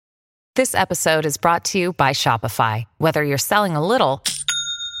This episode is brought to you by Shopify. Whether you're selling a little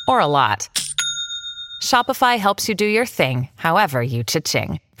or a lot, Shopify helps you do your thing, however you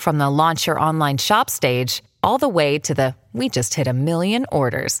cha-ching. From the launch your online shop stage, all the way to the we just hit 1 million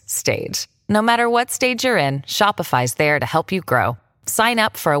orders stage. No matter what stage you're in, Shopify's there to help you grow. Sign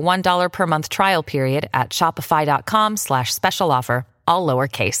up for a $1 per month trial period at shopify.com/special offer, all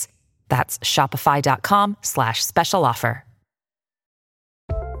lowercase. That's shopify.com/special offer.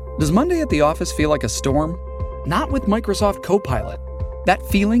 Does Monday at the office feel like a storm? Not with Microsoft Copilot. That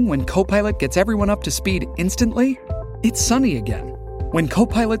feeling when Copilot gets everyone up to speed instantly? It's sunny again. When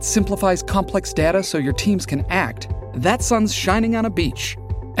Copilot simplifies complex data so your teams can act, that sun's shining on a beach.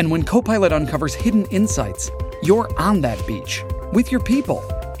 And when Copilot uncovers hidden insights, you're on that beach with your people,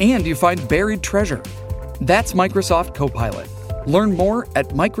 and you find buried treasure. That's Microsoft Copilot. Learn more at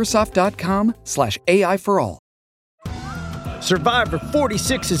Microsoft.com/AI for all. Survivor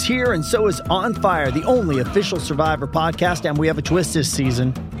 46 is here, and so is On Fire, the only official Survivor podcast, and we have a twist this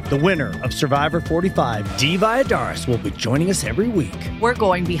season. The winner of Survivor 45, Dee Valladares, will be joining us every week. We're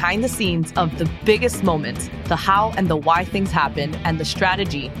going behind the scenes of the biggest moments, the how and the why things happen, and the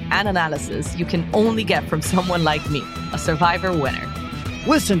strategy and analysis you can only get from someone like me, a Survivor winner.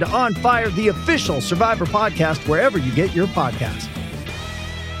 Listen to On Fire, the official Survivor podcast, wherever you get your podcasts.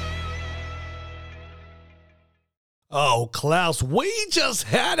 Oh, Klaus, we just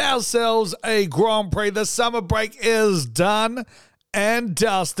had ourselves a Grand Prix. The summer break is done and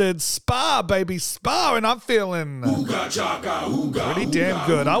dusted. Spa, baby, Spa, and I'm feeling pretty damn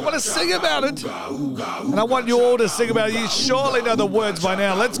good. I want to sing about it, and I want you all to sing about it. You surely know the words by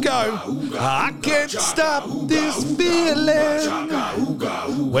now. Let's go. I can't stop this feeling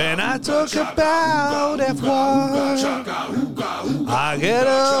when I talk about F1. I get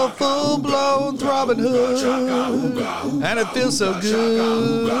a full-blown throbbing hood, and it feels so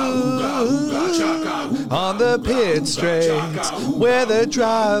good on the pit straights where the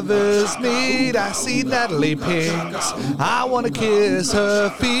drivers meet. I see Natalie Pinks. I want to kiss her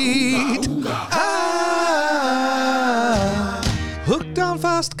feet. I'm hooked on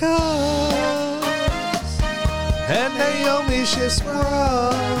fast cars, and Naomi, she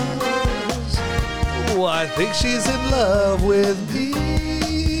smiles. Oh, I think she's in love with me.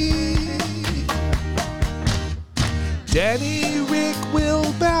 Danny Rick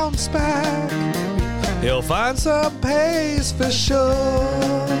will bounce back. He'll find some pace for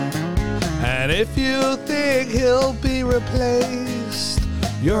sure. And if you think he'll be replaced,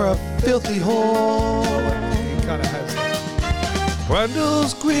 you're a filthy whore. He kind of has that.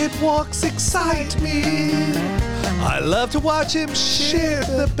 Brundle's grit walks excite me. I love to watch him shit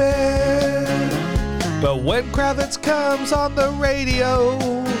the bed. But when Kravitz comes on the radio,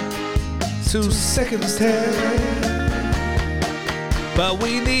 2 seconds 10. But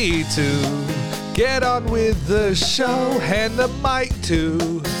we need to get on with the show. Hand the mic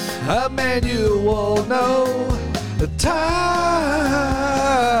to Emmanuel. No time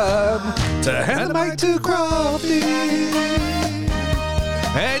to hand the mic to Crofty,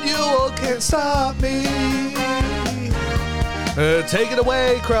 and you all can't stop me. Take it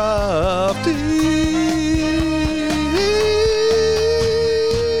away, Crofty.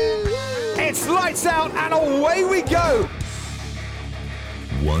 It's lights out and away we go.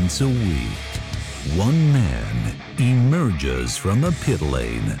 Once a week, one man emerges from the pit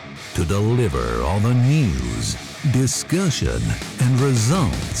lane to deliver all the news, discussion, and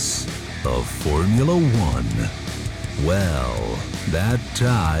results of Formula One. Well, that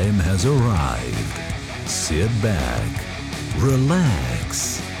time has arrived. Sit back,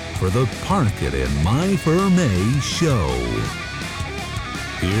 relax, for the Park It in My Ferme show.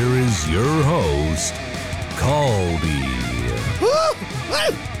 Here is your host, Colby.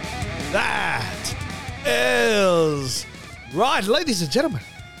 That is right, ladies and gentlemen.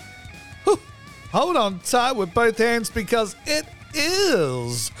 Hold on tight with both hands, because it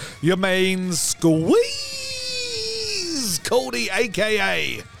is your main squeeze, Cody,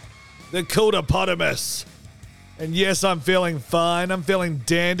 a.k.a. the Codopotamus. And yes, I'm feeling fine. I'm feeling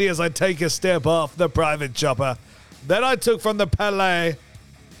dandy as I take a step off the private chopper that I took from the Palais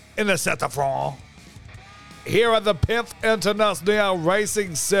in the Stade de France. Here at the 5th International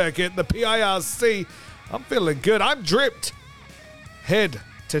Racing Circuit, the PIRC. I'm feeling good. I'm dripped head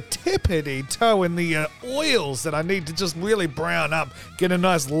to tippity toe in the oils that I need to just really brown up, get a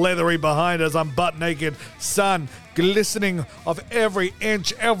nice leathery behind as I'm butt naked, sun glistening off every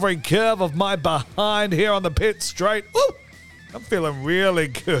inch, every curve of my behind here on the pit straight. Ooh, I'm feeling really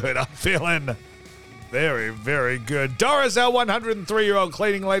good. I'm feeling very, very good. Doris, our 103-year-old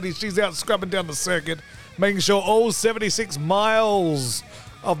cleaning lady, she's out scrubbing down the circuit, making sure all 76 miles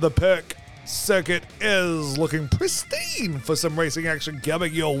of the Perk circuit is looking pristine for some racing action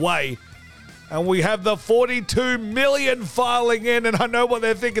coming your way. And we have the 42 million filing in, and I know what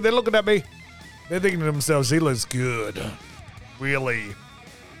they're thinking. They're looking at me. They're thinking to themselves, he looks good. Really,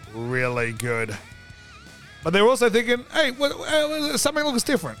 really good. But they're also thinking, hey, something looks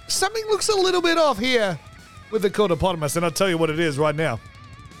different. Something looks a little bit off here with the Cultopotamus, and I'll tell you what it is right now.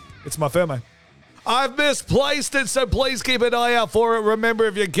 It's my Ferme. I've misplaced it, so please keep an eye out for it. Remember,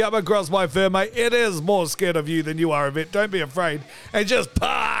 if you come across my Ferme, it is more scared of you than you are of it. Don't be afraid, and just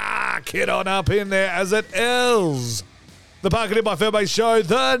park it on up in there as it is. The Park It In My Ferme show,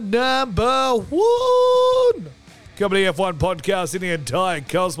 the number one company F1 podcast in the entire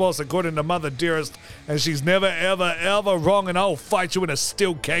cosmos, according to Mother Dearest, and she's never, ever, ever wrong, and I'll fight you in a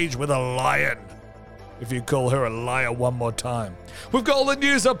steel cage with a lion if you call her a liar one more time. We've got all the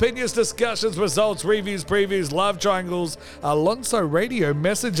news, opinions, discussions, results, reviews, previews, love triangles, Alonso radio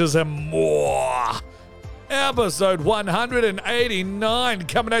messages, and more. Episode 189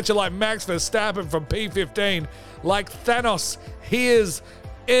 coming at you like Max Verstappen from P15. Like Thanos, he is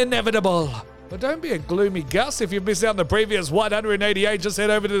inevitable. But don't be a gloomy Gus. If you missed out on the previous 188, just head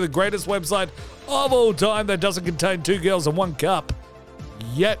over to the greatest website of all time that doesn't contain two girls and one cup.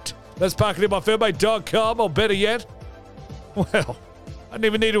 Yet. That's parkitinmyferme.com, or better yet, well, I don't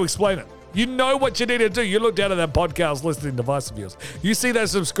even need to explain it. You know what you need to do. You look down at that podcast listening device of yours. You see that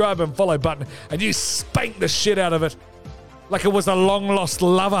subscribe and follow button, and you spank the shit out of it like it was a long-lost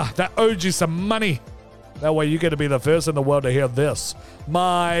lover that owed you some money. That way you get to be the first in the world to hear this.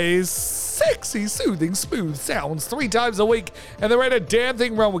 My sexy, soothing, smooth sounds 3 times a week, and there ain't a damn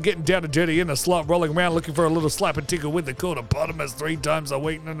thing wrong with getting down and dirty in a slot, rolling around looking for a little slap and tickle with the Cultopotamus 3 times a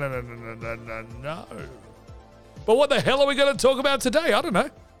week. No. But what the hell are we going to talk about today? I don't know.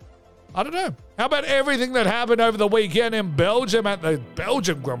 How about everything that happened over the weekend in Belgium at the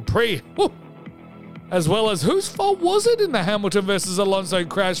Belgium Grand Prix? Woo. As well as whose fault was it in the Hamilton versus Alonso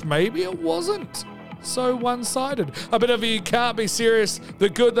crash? Maybe it wasn't so one-sided. I bet if you can't be serious, the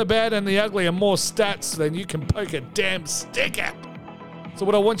good, the bad, and the ugly are more stats than you can poke a damn stick at. So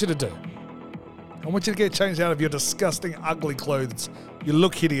what I want you to do, I want you to get changed out of your disgusting, ugly clothes. You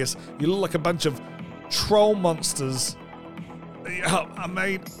look hideous. You look like a bunch of troll monsters.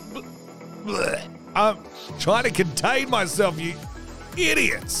 I'm trying to contain myself, you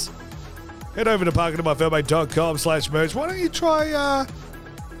idiots. Head over to parkitinmyferme.com/merch. Why don't you try a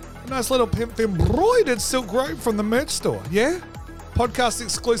nice little pimp embroidered silk robe from the merch store, yeah? Podcast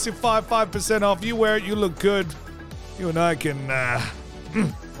exclusive 5% off. You wear it, you look good. You and I can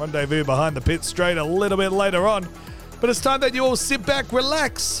rendezvous behind the pit straight a little bit later on. But it's time that you all sit back,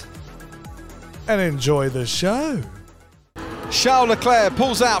 relax, and enjoy the show. Charles Leclerc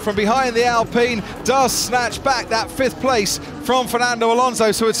pulls out from behind the Alpine, does snatch back that 5th place from Fernando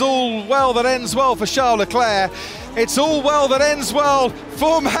Alonso, so it's all well that ends well for Charles Leclerc. It's all well that ends well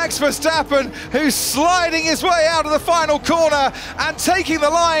for Max Verstappen, who's sliding his way out of the final corner and taking the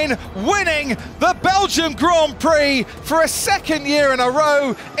line, winning the Belgium Grand Prix for a 2nd year in a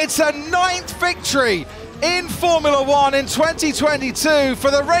row. It's a 9th victory in Formula One in 2022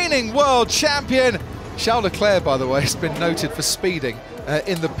 for the reigning world champion. Charles Leclerc, by the way, has been noted for speeding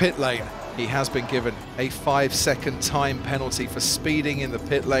in the pit lane. He has been given a 5-second time penalty for speeding in the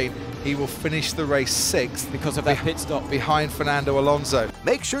pit lane. He will finish the race 6th because of that pit stop behind Fernando Alonso.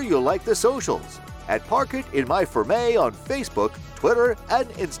 Make sure you like the socials at Park It In My Ferme on Facebook, Twitter, and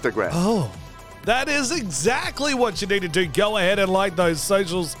Instagram. Oh, that is exactly what you need to do. Go ahead and like those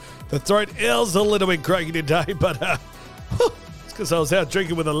socials. The throat is a little bit croaky today, but it's because I was out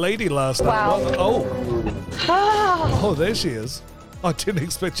drinking with a lady last night. Oh, there she is. I didn't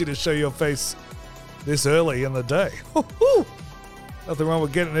expect you to show your face this early in the day. Nothing wrong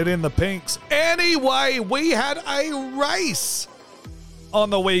with getting it in the pinks. Anyway, we had a race on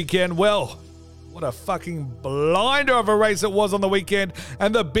the weekend. Well, what a fucking blinder of a race it was on the weekend.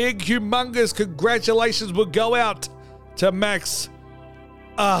 And the big, humongous congratulations will go out to Max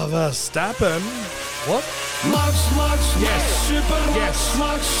Verstappen. What? Max, yes. super, yes.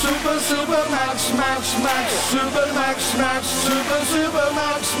 Max, super, Max, super, Max, super, Max, super,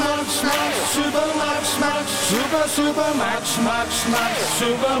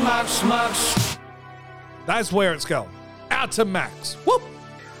 Max. That's where it's going. Out to Max. Whoop.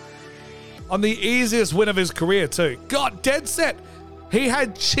 On the easiest win of his career, too. God, dead set. He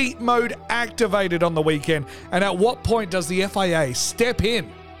had cheat mode activated on the weekend. And at what point does the FIA step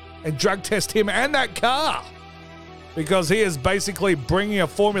in and drug test him and that car? Because he is basically bringing a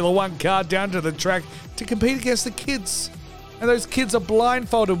Formula One car down to the track to compete against the kids. And those kids are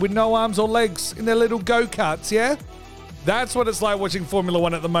blindfolded with no arms or legs in their little go-karts, yeah? That's what it's like watching Formula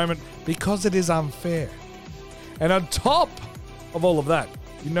One at the moment, because it is unfair. And on top of all of that,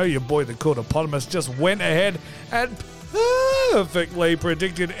 you know your boy the Quarterpotamus just went ahead and perfectly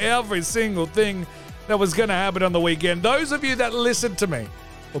predicted every single thing that was going to happen on the weekend. Those of you that listened to me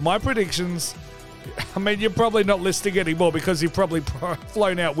for my predictions, I mean, you're probably not listening anymore because you've probably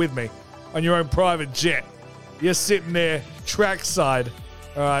flown out with me on your own private jet. You're sitting there trackside,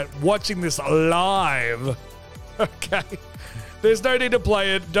 all right, watching this live. Okay. There's no need to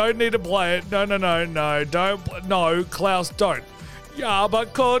play it. Don't need to play it. No. Don't. No, Klaus, don't. Yeah,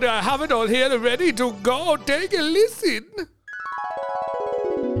 but Cody, I have it on here ready to go. Take a listen.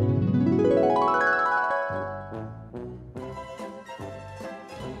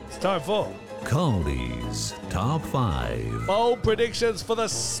 It's time for Cody's Top 5. bold predictions for the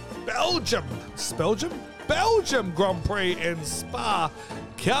Belgium Grand Prix in Spa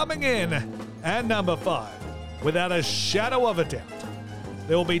coming in at number 5. Without a shadow of a doubt,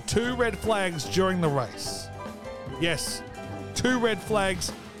 there will be 2 red flags during the race. Yes, 2 red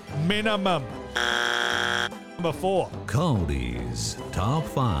flags minimum. Number 4. Cody's Top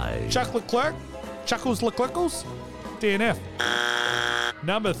 5. Chuck Leclerc, Chuckles Leclerc's, DNF.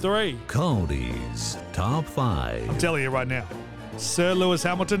 Number 3. Cody's Top 5. I'm telling you right now, Sir Lewis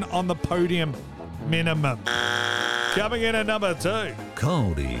Hamilton on the podium minimum. Coming in at number 2.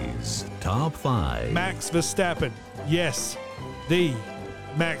 Cody's Top 5. Max Verstappen. Yes, the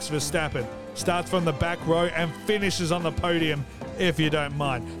Max Verstappen. Starts from the back row and finishes on the podium, if you don't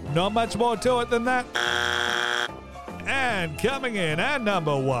mind. Not much more to it than that. And coming in at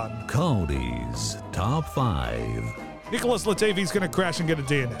number 1. Cody's Top 5. Nicholas Latifi's going to crash and get a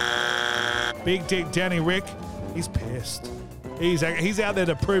DNF. Big Dick Danny Rick, he's pissed. He's out there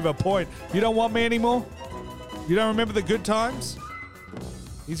to prove a point. You don't want me anymore? You don't remember the good times?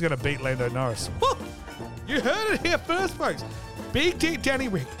 He's going to beat Lando Norris. Woo! You heard it here first, folks. Big Dick Danny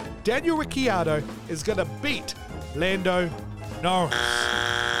Rick, Daniel Ricciardo, is going to beat Lando Norris.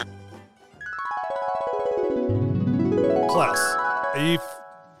 Klaus, are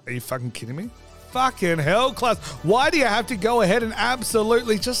you fucking kidding me? Fucking hell, Klaus. Why do you have to go ahead and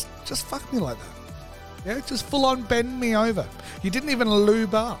absolutely just fuck me like that? Yeah, just full on bend me over. You didn't even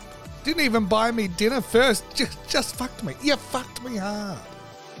lube up. Didn't even buy me dinner first. Just fucked me. You fucked me hard.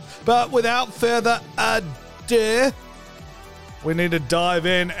 But without further ado, we need to dive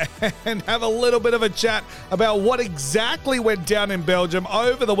in and have a little bit of a chat about what exactly went down in Belgium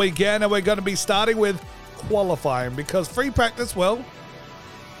over the weekend. And we're going to be starting with qualifying, because free practice, well,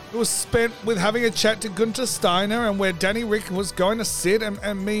 it was spent with having a chat to Gunther Steiner and where Danny Rick was going to sit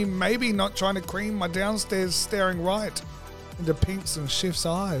and me maybe not trying to cream my downstairs staring right into Pink's and Schiff's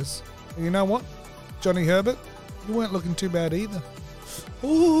eyes. And you know what? Johnny Herbert, you weren't looking too bad either.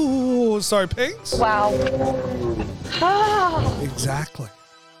 Ooh, sorry, Pinks? Wow. Exactly.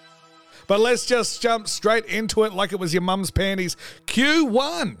 But let's just jump straight into it like it was your mum's panties.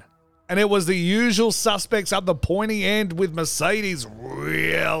 Q1. And it was the usual suspects up the pointy end, with Mercedes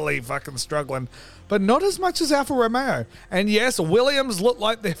really fucking struggling. But not as much as Alfa Romeo. And yes, Williams look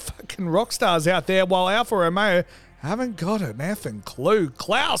like they're fucking rock stars out there, while Alfa Romeo haven't got an effing clue.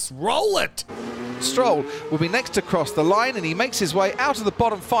 Klaus, roll it! Stroll will be next to cross the line, and he makes his way out of the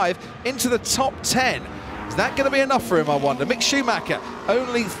bottom 5 into the top 10. Is that going to be enough for him, I wonder? Mick Schumacher,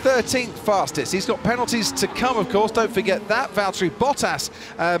 only 13th fastest. He's got penalties to come, of course. Don't forget that. Valtteri Bottas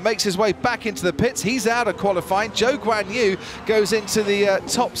makes his way back into the pits. He's out of qualifying. Zhou Guan Yu goes into the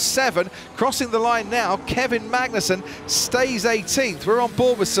top 7. Crossing the line now, Kevin Magnussen stays 18th. We're on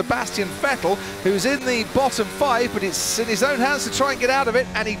board with Sebastian Vettel, who's in the bottom 5, but it's in his own hands to try and get out of it,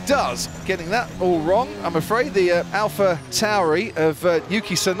 and he does. Getting that all wrong, I'm afraid. The Alpha Tauri of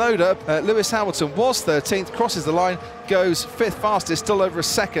Yuki Tsunoda, Lewis Hamilton was 13th. Crosses the line, goes 5th fastest, still over a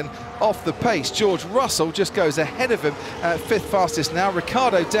second off the pace. George Russell just goes ahead of him at 5th fastest now.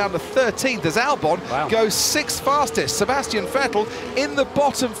 Ricciardo down to 13th as Albon goes 6th fastest. Sebastian Vettel in the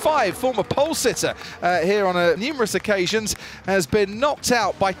bottom 5, former pole sitter here on numerous occasions, has been knocked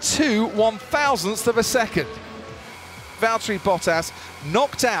out by 2 1,000ths of a second. Valtteri Bottas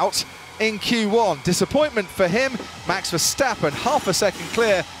knocked out in Q1. Disappointment for him. Max Verstappen half a second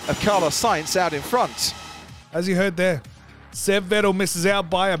clear of Carlos Sainz out in front. As you heard there, Seb Vettel misses out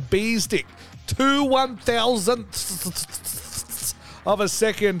by a bee's dick. 2 1,000ths of a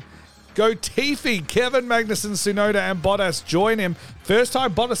second. Go Tiffy. Kevin Magnussen, Tsunoda and Bottas join him. First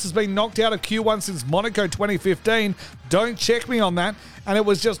time Bottas has been knocked out of Q1 since Monaco 2015. Don't check me on that. And it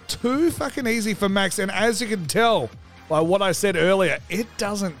was just too fucking easy for Max. And as you can tell by what I said earlier, it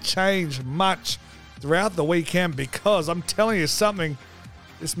doesn't change much throughout the weekend, because I'm telling you something,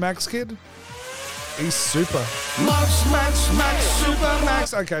 this Max kid, He's super. Max, Super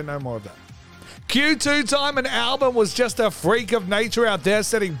Max. Okay, no more of that. Q2 time, and Albon was just a freak of nature out there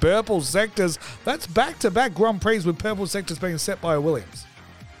setting purple sectors. That's back-to-back Grand Prix with purple sectors being set by a Williams.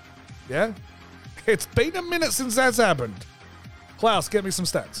 Yeah? It's been a minute since that's happened. Klaus, get me some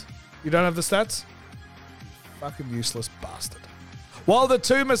stats. You don't have the stats? You fucking useless bastard. While the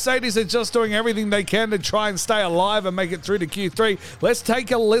two Mercedes are just doing everything they can to try and stay alive and make it through to Q3, let's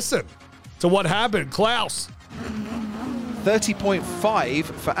take a listen to what happened. Klaus. 30.5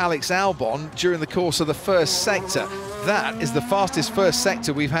 for Alex Albon during the course of the first sector. That is the fastest first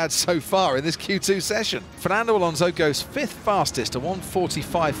sector we've had so far in this Q2 session. Fernando Alonso goes 5th fastest, a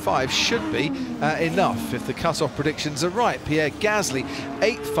 1:45.5 should be enough if the cut-off predictions are right. Pierre Gasly,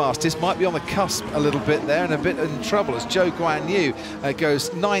 8th fastest, might be on the cusp a little bit there and a bit in trouble as Zhou Guanyu goes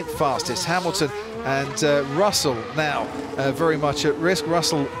 9th fastest. Hamilton and Russell now very much at risk.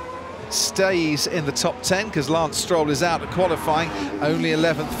 Russell stays in the top 10 because Lance Stroll is out at qualifying, only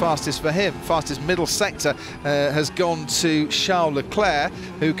 11th fastest for him. Fastest middle sector has gone to Charles Leclerc,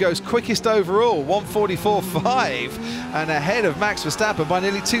 who goes quickest overall, 1:44.5, and ahead of Max Verstappen by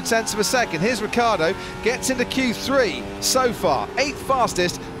nearly 0.2 of a second. Here's Ricciardo, gets into Q3 so far, 8th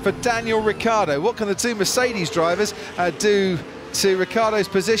fastest for Daniel Ricciardo. What can the two Mercedes drivers do to Ricciardo's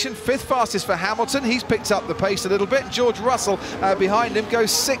position? 5th fastest for Hamilton. He's picked up the pace a little bit. George Russell behind him goes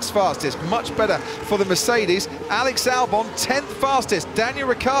 6th fastest. Much better for the Mercedes. Alex Albon 10th fastest. Daniel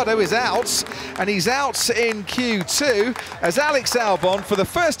Ricciardo is out, and he's out in Q2 as Alex Albon, for the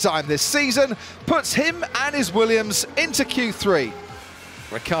first time this season, puts him and his Williams into Q3.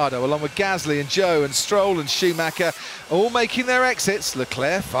 Ricciardo, along with Gasly and Zhou and Stroll and Schumacher, all making their exits.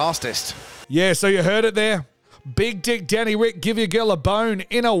 Leclerc fastest. Yeah, so you heard it there. Big Dick Danny Rick give your girl a bone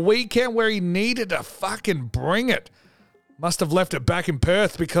in a weekend where he needed to fucking bring it. Must have left it back in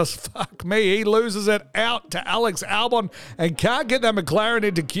Perth because, fuck me, he loses it out to Alex Albon and can't get that McLaren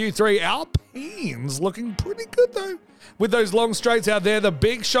into Q3. Alpine's looking pretty good, though. With those long straights out there, the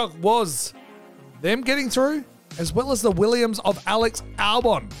big shock was them getting through, as well as the Williams of Alex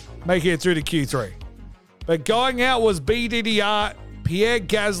Albon making it through to Q3. But going out was BDDR, Pierre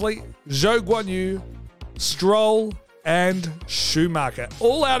Gasly, Zhou Guanyu, Stroll and Schumacher,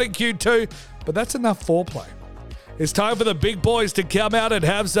 all out in Q2, but that's enough foreplay. It's time for the big boys to come out and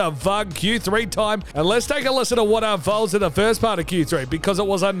have some fun. Q3 time, and let's take a listen to what unfolds in the first part of Q3, because it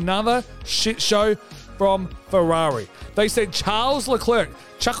was another shit show from Ferrari. They said Charles Leclerc,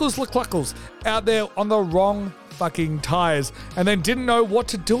 Chuckles Leclerc's out there on the wrong fucking tires, and then didn't know what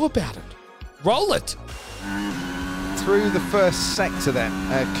to do about it. Roll it. Through the first sector then,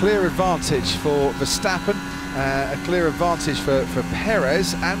 a clear advantage for Verstappen, a clear advantage for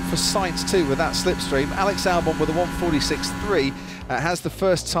Perez and for Sainz too with that slipstream. Alex Albon with a 1:46.3 has the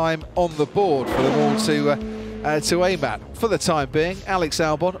first time on the board for them all to aim at. For the time being, Alex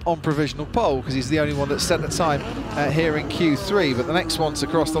Albon on provisional pole because he's the only one that's set the time here in Q3, but the next one to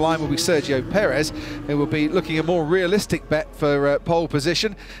cross the line will be Sergio Perez, who will be looking a more realistic bet for pole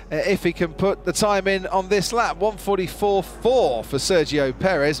position if he can put the time in on this lap. 1:44.4 for Sergio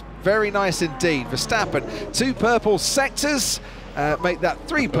Perez, very nice indeed. Verstappen, 2 purple sectors, make that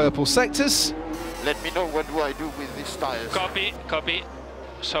 3 purple sectors. Let me know what do I do with these tires. Copy.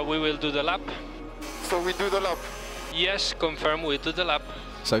 So we will do the lap. So we do the lap? Yes, confirm we do the lap.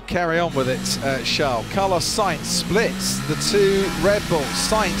 So carry on with it, Charles. Carlos Sainz splits the 2 Red Bulls.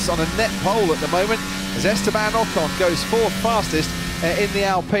 Sainz on a net pole at the moment as Esteban Ocon goes 4th fastest in the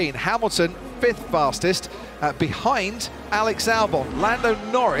Alpine. Hamilton 5th fastest behind Alex Albon. Lando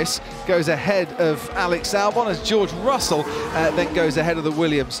Norris goes ahead of Alex Albon as George Russell then goes ahead of the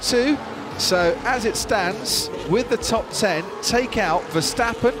Williams too. So as it stands, with the top 10, take out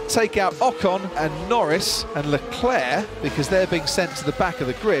Verstappen, take out Ocon and Norris and Leclerc because they're being sent to the back of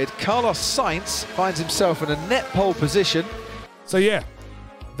the grid. Carlos Sainz finds himself in a net pole position. So yeah,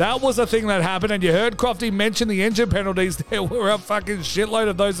 that was a thing that happened, and you heard Crofty mention the engine penalties. There were a fucking shitload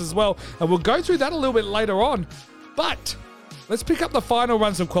of those as well, and we'll go through that a little bit later on. But let's pick up the final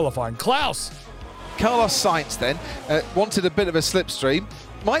runs of qualifying. Klaus. Carlos Sainz then wanted a bit of a slipstream.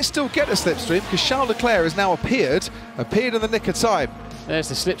 Might still get a slipstream because Charles Leclerc has now appeared in the nick of time. There's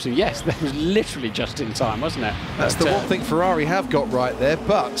the slipstream. Yes, that was literally just in time, wasn't it? That's the one thing Ferrari have got right there,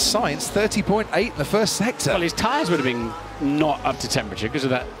 but Sainz 30.8 in the first sector. Well, his tyres would have been not up to temperature because of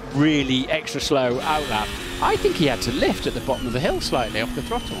that really extra slow outlap. I think he had to lift at the bottom of the hill slightly off the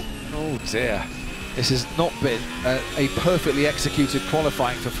throttle. Oh dear. This has not been a perfectly executed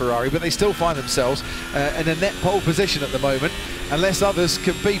qualifying for Ferrari, but they still find themselves in a net pole position at the moment, unless others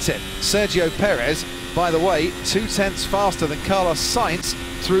can beat it. Sergio Perez, by the way, 0.2 faster than Carlos Sainz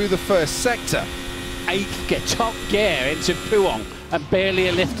through the first sector. get top gear into Pouhon and barely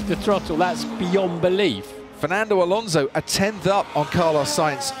lifted the throttle. That's beyond belief. Fernando Alonso a 10th up on Carlos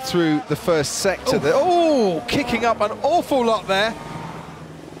Sainz through the first sector. Kicking up an awful lot there.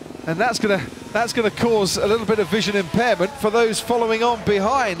 And that's gonna cause a little bit of vision impairment for those following on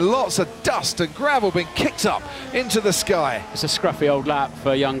behind. Lots of dust and gravel being kicked up into the sky. It's a scruffy old lap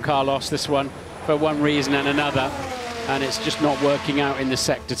for young Carlos, this one, for one reason and another. And it's just not working out in the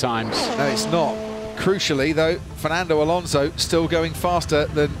sector times. No, it's not. Crucially, though, Fernando Alonso still going faster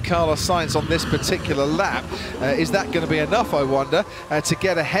than Carlos Sainz on this particular lap. Is that going to be enough, I wonder, to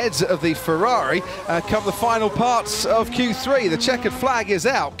get ahead of the Ferrari come the final parts of Q3? The checkered flag is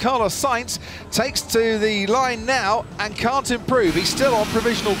out. Carlos Sainz takes to the line now and can't improve. He's still on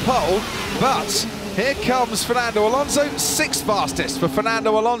provisional pole, but here comes Fernando Alonso, 6th fastest for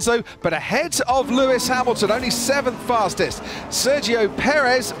Fernando Alonso, but ahead of Lewis Hamilton, only 7th fastest. Sergio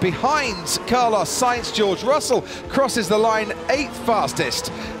Perez behind Carlos Sainz. George Russell crosses the line 8th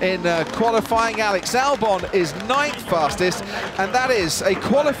fastest in qualifying. Alex Albon is 9th fastest, and that is a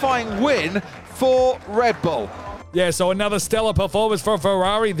qualifying win for Red Bull. Yeah, so another stellar performance for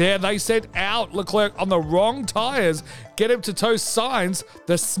Ferrari there. They sent out Leclerc on the wrong tyres, get him to tow Sainz,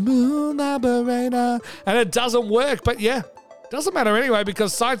 the smooth operator, and it doesn't work. But yeah, doesn't matter anyway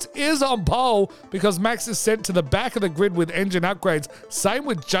because Sainz is on pole because Max is sent to the back of the grid with engine upgrades. Same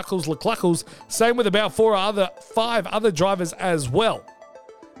with Juckles Leclerc's, same with about 5 other drivers as well.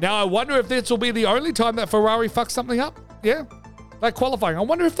 Now, I wonder if this will be the only time that Ferrari fucks something up. Yeah, like qualifying. I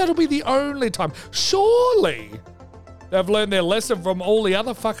wonder if that'll be the only time. Surely they've learned their lesson from all the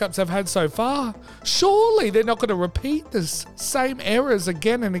other fuck-ups they've had so far. Surely they're not going to repeat the same errors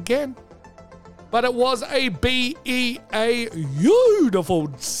again and again. But it was a beautiful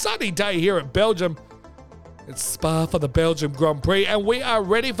sunny day here at Belgium. It's Spa for the Belgium Grand Prix, and we are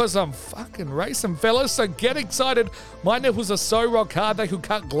ready for some fucking racing, fellas. So get excited. My nipples are so rock hard they could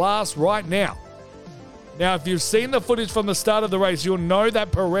cut glass right now. Now, if you've seen the footage from the start of the race, you'll know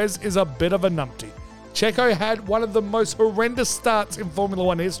that Perez is a bit of a numpty. Checo had one of the most horrendous starts in Formula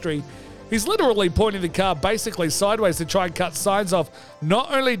One history. He's literally pointing the car basically sideways to try and cut Sainz off.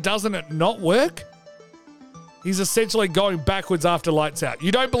 Not only doesn't it not work, he's essentially going backwards after lights out.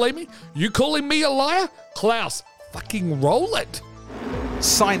 You don't believe me? You calling me a liar? Klaus, fucking roll it.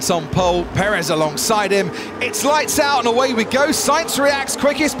 Sainz on pole, Perez alongside him. It's lights out and away we go. Sainz reacts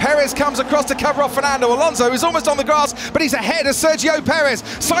quickest. Perez comes across to cover off Fernando Alonso, who's almost on the grass, but he's ahead of Sergio Perez.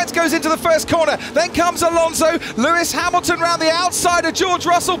 Sainz goes into the first corner. Then comes Alonso. Lewis Hamilton round the outside of George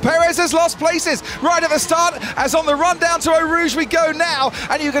Russell. Perez has lost places right at the start. As on the run down to Eau Rouge we go now.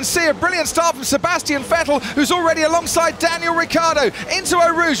 And you can see a brilliant start from Sebastian Vettel, who's already alongside Daniel Ricciardo. Into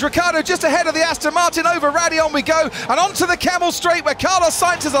Eau Rouge. Ricciardo just ahead of the Aston Martin. Over Raidillon we go. And onto the Camel Straight where Carlos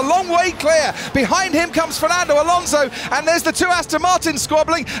Sainz is a long way clear. Behind him comes Fernando Alonso, and there's the 2 Aston Martins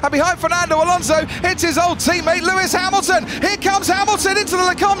squabbling, and behind Fernando Alonso it's his old teammate Lewis Hamilton. Here comes Hamilton into the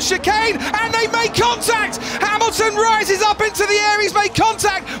Lecombe chicane, and they make contact. Hamilton rises up into the air. He's made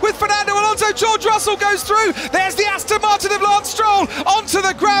contact with Fernando Alonso. George Russell goes through. There's the Aston Martin of Lance Stroll onto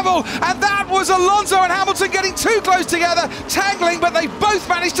the gravel, and that was Alonso and Hamilton getting too close together, tangling, but they both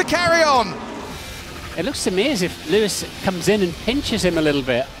managed to carry on. It looks to me as if Lewis comes in and pinches him a little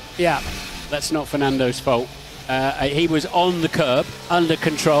bit. Yeah, that's not Fernando's fault. He was on the curb, under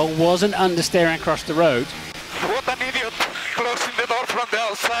control, wasn't understeering across the road. What an idiot, closing the door from the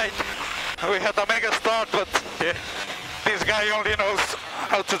outside. We had a mega start, but this guy only knows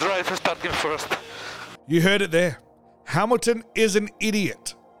how to drive starting first. You heard it there. Hamilton is an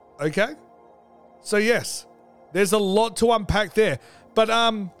idiot, okay? So yes, there's a lot to unpack there. But,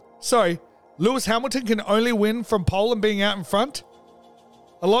 Lewis Hamilton can only win from pole and being out in front.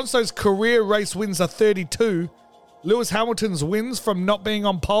 Alonso's career race wins are 32. Lewis Hamilton's wins from not being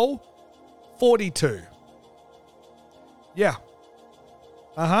on pole, 42. Yeah.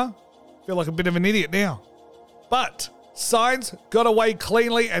 Feel like a bit of an idiot now. But Sainz got away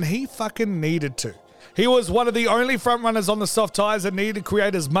cleanly, and he fucking needed to. He was one of the only front runners on the soft tyres and needed to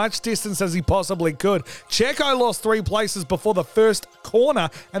create as much distance as he possibly could. Checo lost 3 places before the first corner,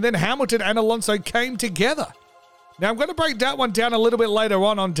 and then Hamilton and Alonso came together. Now, I'm going to break that one down a little bit later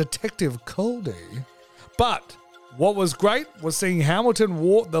on Detective Coldy. But what was great was seeing Hamilton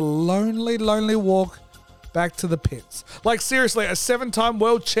walk the lonely, lonely walk back to the pits. Like, seriously, a 7-time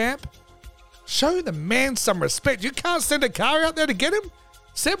world champ? Show the man some respect. You can't send a car out there to get him?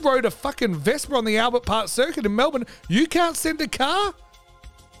 Seb rode a fucking Vespa on the Albert Park circuit in Melbourne. You can't send a car?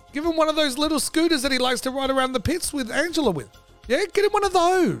 Give him one of those little scooters that he likes to ride around the pits with Angela with. Yeah, get him one of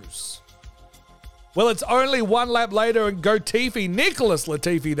those. Well, it's only one lap later, and Nicholas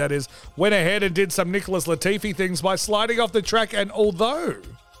Latifi, that is, went ahead and did some Nicholas Latifi things by sliding off the track. And although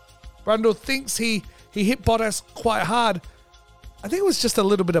Brundle thinks he hit Bottas quite hard, I think it was just a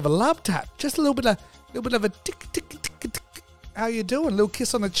little bit of a love tap, just a little bit of a tick, tick, tick, tick, tick. How you doing? A little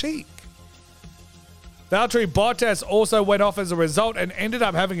kiss on the cheek. Valtteri Bottas also went off as a result and ended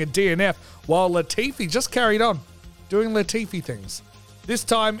up having a DNF, while Latifi just carried on doing Latifi things. This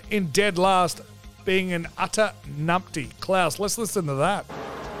time in dead last, being an utter numpty. Klaus, let's listen to that.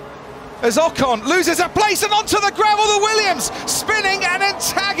 As Ocon loses a place and onto the gravel, the Williams spinning and then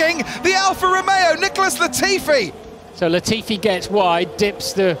tagging the Alfa Romeo, Nicholas Latifi. So Latifi gets wide,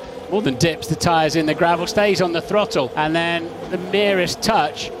 more than dips the tyres in the gravel, stays on the throttle, and then the merest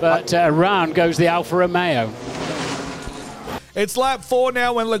touch, but around goes the Alfa Romeo. It's lap 4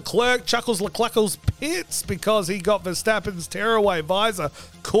 now when Leclerc chuckles pits because he got Verstappen's tearaway visor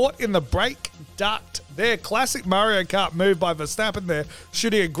caught in the brake duct. There, classic Mario Kart move by Verstappen there,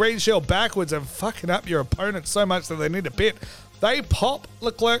 shooting a green shell backwards and fucking up your opponent so much that they need to pit. They pop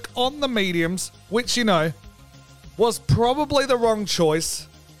Leclerc on the mediums, which, was probably the wrong choice.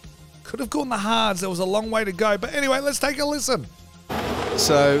 Could have gone the hards. There was a long way to go. But anyway, let's take a listen.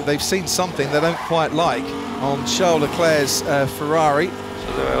 So they've seen something they don't quite like on Charles Leclerc's Ferrari.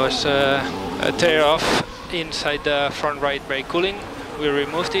 So there was a tear off inside the front right brake cooling. We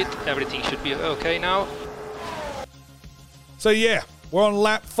removed it. Everything should be okay now. So yeah, we're on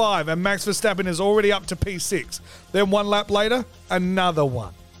lap 5 and Max Verstappen is already up to P6. Then one lap later, another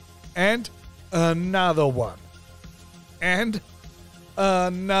one. And another one. And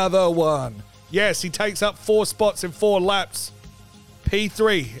another one. Yes, he takes up 4 spots in 4 laps.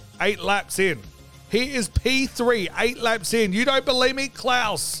 P3, 8 laps in. He is P3, 8 laps in. You don't believe me,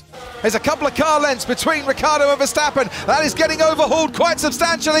 Klaus? There's a couple of car lengths between Ricciardo and Verstappen. That is getting overhauled quite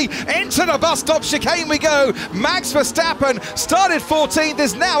substantially. Into the bus stop chicane we go. Max Verstappen started 14th,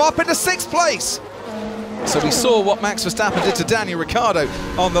 is now up into 6th place. So we saw what Max Verstappen did to Daniel Ricciardo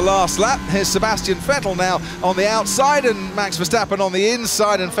on the last lap. Here's Sebastian Vettel now on the outside and Max Verstappen on the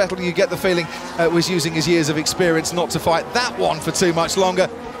inside. And Vettel, you get the feeling, was using his years of experience not to fight that one for too much longer.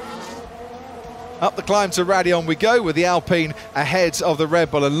 Up the climb to Raidillon we go with the Alpine ahead of the Red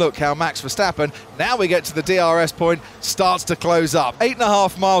Bull, and look how Max Verstappen, now we get to the DRS point, starts to close up.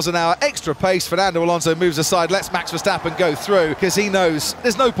 8.5 miles an hour, extra pace. Fernando Alonso moves aside, lets Max Verstappen go through because he knows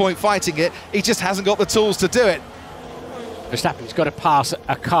there's no point fighting it. He just hasn't got the tools to do it. Verstappen's got to pass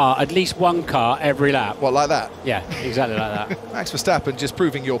a car, at least one car, every lap. What, like that? Yeah, exactly like that. Max Verstappen just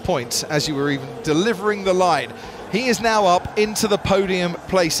proving your point as you were even delivering the line. He is now up into the podium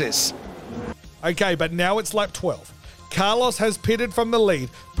places. Okay, but now it's lap 12. Carlos has pitted from the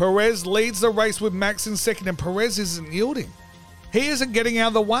lead. Perez leads the race with Max in second, and Perez isn't yielding. He isn't getting out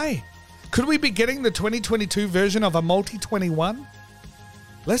of the way. Could we be getting the 2022 version of a Multi-21?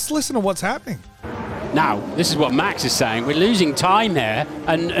 Let's listen to what's happening. Now, this is what Max is saying. We're losing time there,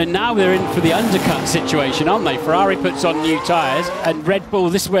 and now they're in for the undercut situation, aren't they? Ferrari puts on new tyres, and Red Bull,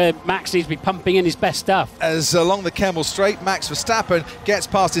 this is where Max needs to be pumping in his best stuff. As along the Kemmel Straight, Max Verstappen gets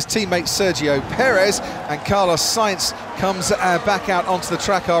past his teammate Sergio Perez, and Carlos Sainz comes back out onto the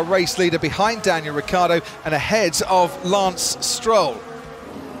track, our race leader behind Daniel Ricciardo and ahead of Lance Stroll.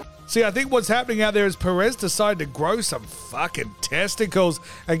 See, I think what's happening out there is Perez decided to grow some fucking testicles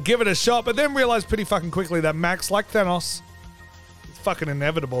and give it a shot, but then realized pretty fucking quickly that Max, like Thanos, it's fucking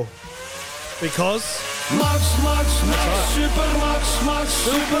inevitable. Because...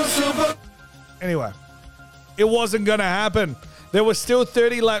 super. Anyway, it wasn't going to happen. There was still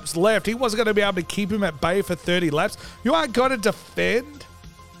 30 laps left. He wasn't going to be able to keep him at bay for 30 laps. You aren't going to defend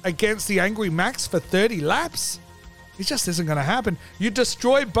against the angry Max for 30 laps? It just isn't going to happen. You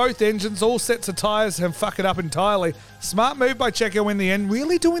destroy both engines, all sets of tyres, and fuck it up entirely. Smart move by Checo in the end,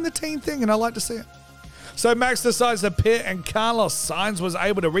 really doing the team thing, and I like to see it. So Max decides to pit, and Carlos Sainz was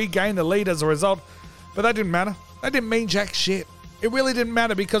able to regain the lead as a result. But that didn't matter. That didn't mean jack shit. It really didn't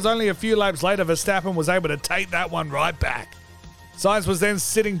matter because only a few laps later, Verstappen was able to take that one right back. Sainz was then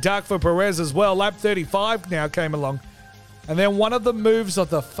sitting duck for Perez as well. Lap 35 now came along. And then one of the moves of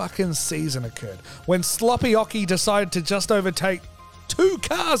the fucking season occurred when Sloppy Oki decided to just overtake 2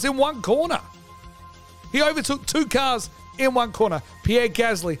 cars in one corner. He overtook 2 cars in one corner, Pierre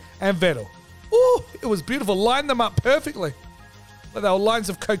Gasly and Vettel. Ooh, it was beautiful. Lined them up perfectly. But there were lines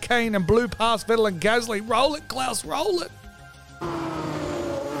of cocaine and blew past Vettel and Gasly. Roll it, Klaus, roll it.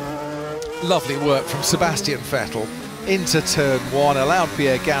 Lovely work from Sebastian Vettel into turn 1, allowed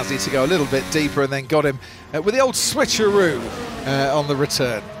Pierre Gasly to go a little bit deeper and then got him with the old switcheroo on the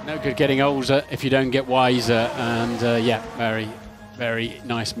return. No good getting older if you don't get wiser, and yeah, very Very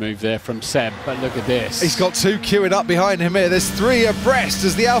nice move there from Seb, but look at this. He's got 2 queuing up behind him here. There's 3 abreast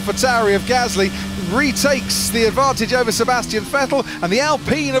as the AlphaTauri of Gasly retakes the advantage over Sebastian Vettel, and the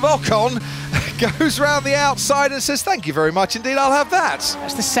Alpine of Ocon goes round the outside and says, thank you very much indeed, I'll have that.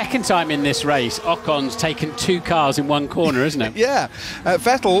 That's the second time in this race Ocon's taken 2 cars in one corner, isn't it? Yeah.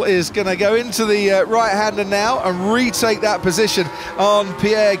 Vettel is going to go into the right-hander now and retake that position on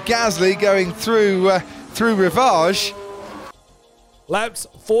Pierre Gasly going through Rivage. Laps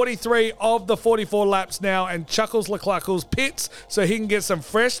 43 of the 44 laps now, and Chuckles Leclerc's pits so he can get some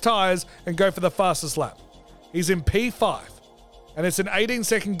fresh tyres and go for the fastest lap. He's in P5, and it's an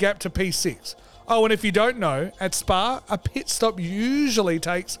 18-second gap to P6. Oh, and if you don't know, at Spa, a pit stop usually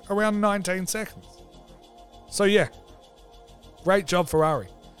takes around 19 seconds. So yeah, great job, Ferrari.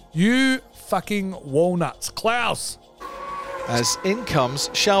 You fucking walnuts. Klaus. As in comes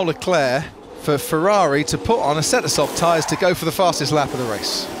Charles Leclerc for Ferrari to put on a set of soft tyres to go for the fastest lap of the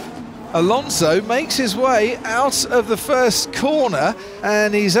race. Alonso makes his way out of the first corner,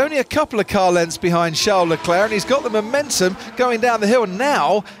 and he's only a couple of car lengths behind Charles Leclerc, and he's got the momentum going down the hill, and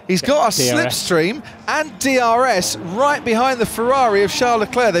now he's got a slipstream and DRS right behind the Ferrari of Charles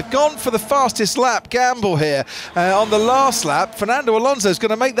Leclerc. They've gone for the fastest lap gamble here on the last lap. Fernando Alonso is going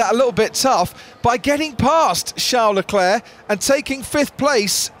to make that a little bit tough by getting past Charles Leclerc and taking 5th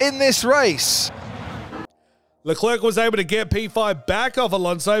place in this race. Leclerc was able to get P5 back off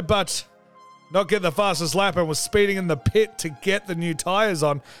Alonso, but not get the fastest lap, and was speeding in the pit to get the new tyres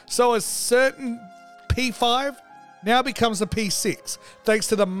on. So a certain P5 now becomes a P6, thanks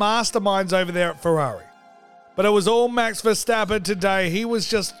to the masterminds over there at Ferrari. But it was all Max Verstappen today. He was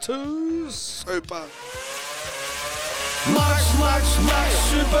just too super. Max, super Max,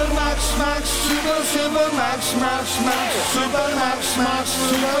 super Max, super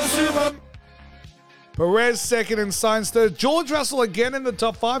Max, super. Perez second and Sainz third. George Russell again in the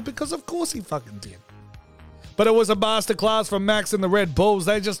top 5 because of course he fucking did. But it was a masterclass from Max and the Red Bulls.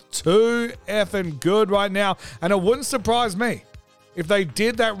 They're just too effing good right now. And it wouldn't surprise me if they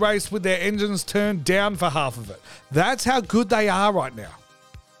did that race with their engines turned down for half of it. That's how good they are right now.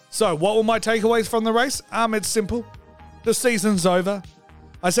 So what were my takeaways from the race? It's simple. The season's over.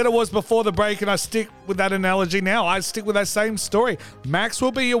 I said it was before the break, and I stick with that analogy now. I stick with that same story. Max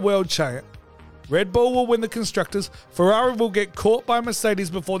will be your world champ. Red Bull will win the Constructors. Ferrari will get caught by Mercedes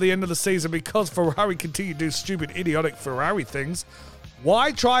before the end of the season because Ferrari continue to do stupid, idiotic Ferrari things.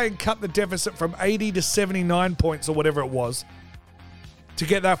 Why try and cut the deficit from 80 to 79 points or whatever it was to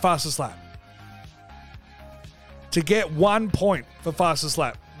get that fastest lap? To get 1 point for fastest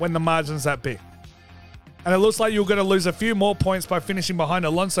lap when the margin's that big. And it looks like you're going to lose a few more points by finishing behind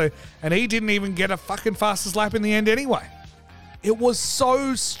Alonso, and he didn't even get a fucking fastest lap in the end anyway. It was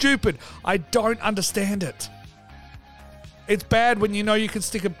so stupid. I don't understand it. It's bad when you know you can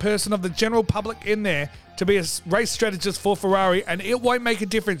stick a person of the general public in there to be a race strategist for Ferrari, and it won't make a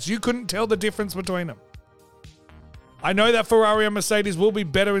difference. You couldn't tell the difference between them. I know that Ferrari and Mercedes will be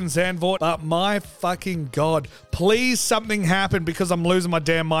better in Zandvoort, but my fucking God, please something happen because I'm losing my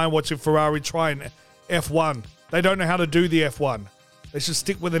damn mind watching Ferrari try an F1. They don't know how to do the F1. They should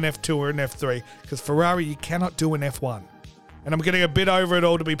stick with an F2 or an F3 because Ferrari, you cannot do an F1. And I'm getting a bit over it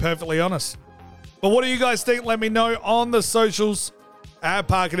all, to be perfectly honest. But what do you guys think? Let me know on the socials. At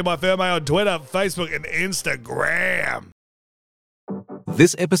Parking in My Firme on Twitter, Facebook, and Instagram.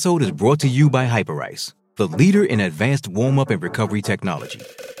 This episode is brought to you by Hyperice, the leader in advanced warm-up and recovery technology.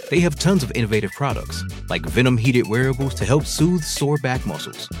 They have tons of innovative products, like Venom-heated wearables to help soothe sore back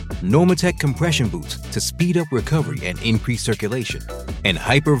muscles, Normatec compression boots to speed up recovery and increase circulation, and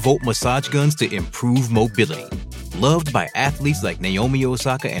Hypervolt massage guns to improve mobility. Loved by athletes like Naomi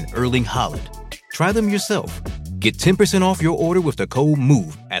Osaka and Erling Haaland. Try them yourself. Get 10% off your order with the code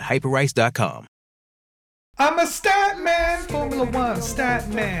MOVE at Hyperice.com. I'm a stat man, Formula One stat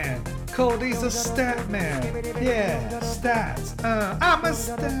man. Cody's a stat man. Yeah, stats. I'm a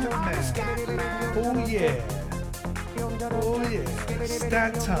stat man. Oh yeah. Oh yeah.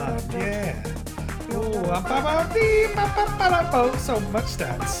 Stat time. Yeah. Oh, so much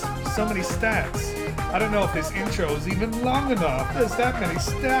stats. So many stats. I don't know if this intro is even long enough. There's that many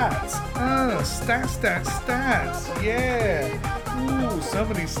stats. Stats. Yeah. Ooh, so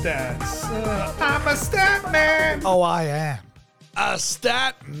many stats. I'm a stat man. Oh, I am. A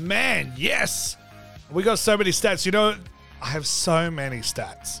stat man. Yes. We got so many stats. You know, I have so many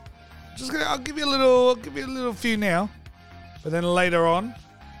stats. I'll give you a little few now. But then later on,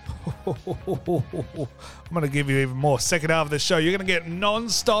 I'm going to give you even more. Second half of the show, you're going to get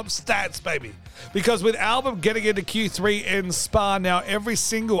non-stop stats, baby. Because with Albon getting into Q3 in Spa, now every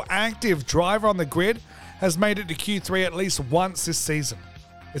single active driver on the grid has made it to Q3 at least once this season.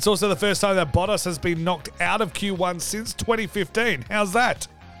 It's also the first time that Bottas has been knocked out of Q1 since 2015. How's that?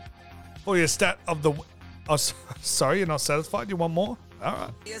 For your stat of the... Oh, sorry, you're not satisfied? You want more? All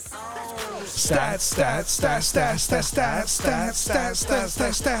right. Stats.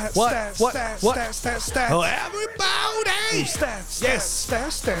 What? Oh, everybody! Yes.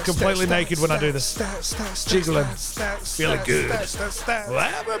 Completely naked when I do this. Jiggling. Feeling good. Well,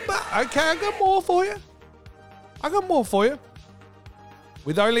 everybody. Okay, I got more for you.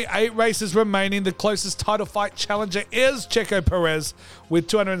 With only 8 races remaining, the closest title fight challenger is Checo Perez with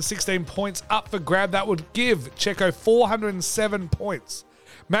 216 points up for grab. That would give Checo 407 points.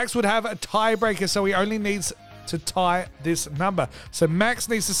 Max would have a tiebreaker, so he only needs to tie this number. So Max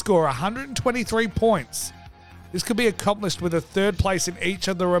needs to score 123 points. This could be accomplished with a 3rd place in each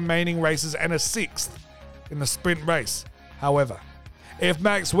of the remaining races and a 6th in the sprint race. However, if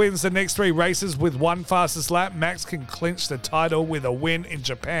Max wins the next 3 races with 1 fastest lap, Max can clinch the title with a win in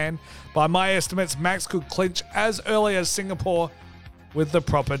Japan. By my estimates, Max could clinch as early as Singapore with the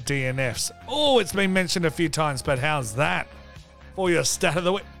proper DNFs. Oh, it's been mentioned a few times, but how's that for your stat of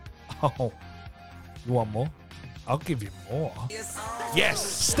the week? Oh, you want more? I'll give you more.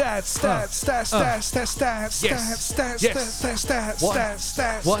 Yes. Stats.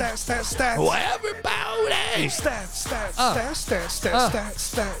 Everybody.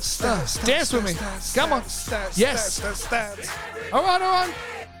 Dance with me. Come on. Yes. All right.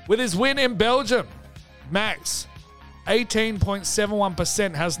 With his win in Belgium, Max,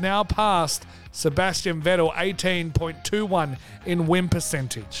 18.71%, has now passed Sebastian Vettel, 18.21 in win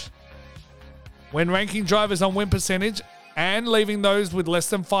percentage. When ranking drivers on win percentage and leaving those with less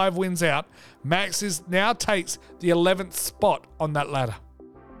than 5 wins out, Max now takes the 11th spot on that ladder.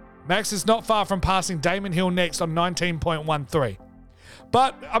 Max is not far from passing Damon Hill next on 19.13.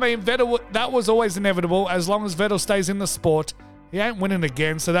 But, I mean, Vettel, that was always inevitable. As long as Vettel stays in the sport, he ain't winning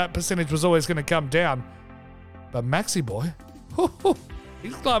again, so that percentage was always going to come down. But Maxie boy,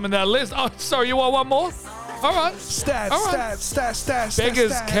 he's climbing that list. Oh, sorry, you want one more? All right. Stats.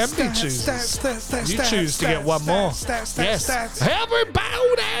 Beggars can be choosers. You choose to get one more. Yes.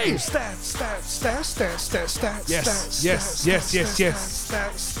 Everybody! Yes.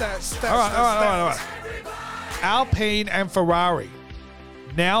 All right. Alpine and Ferrari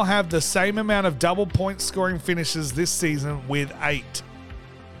now have the same amount of double point scoring finishes this season with 8.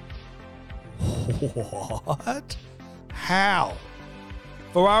 What? How?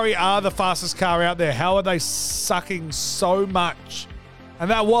 Ferrari are the fastest car out there. How are they sucking so much? And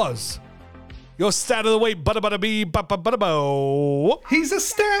that was your stat of the week. He's a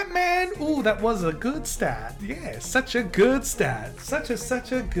stat man. Ooh, that was a good stat. Yeah, such a good stat. Such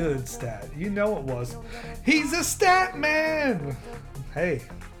a good stat. You know it was. He's a stat man. Hey,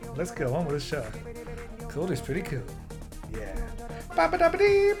 let's go on with the show. Cool is pretty cool. Yeah.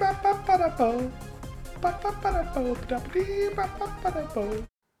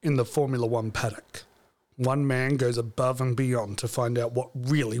 In the Formula One paddock, one man goes above and beyond to find out what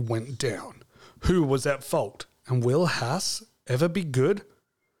really went down. Who was at fault? And will Haas ever be good?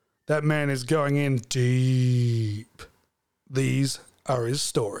 That man is going in deep. These are his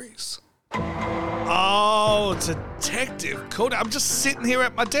stories. Oh, Detective Coda. I'm just sitting here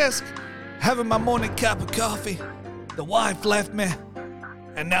at my desk, having my morning cup of coffee. The wife left me.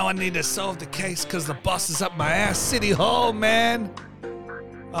 And now I need to solve the case because the boss is up my ass. City Hall, man.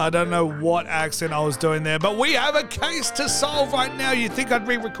 I don't know what accent I was doing there, but we have a case to solve right now. You think I'd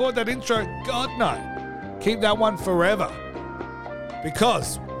re-record that intro? God, no. Keep that one forever.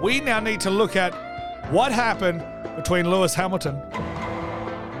 Because we now need to look at what happened between Lewis Hamilton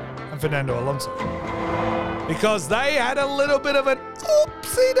and Fernando Alonso. Because they had a little bit of an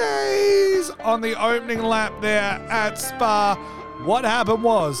oopsie days on the opening lap there at Spa. What happened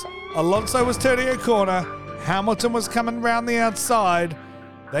was Alonso was turning a corner, Hamilton was coming around the outside,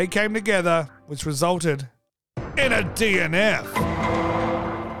 they came together, which resulted in a DNF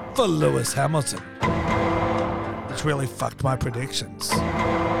for Lewis Hamilton, which really fucked my predictions.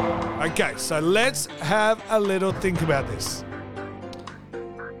 Okay, so let's have a little think about this.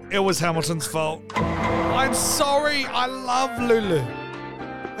 It was Hamilton's fault. I'm sorry, I love Lulu.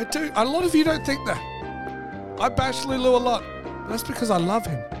 I do. A lot of you don't think that. I bash Lulu a lot. That's because I love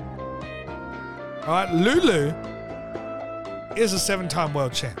him. All right, Lulu is a 7-time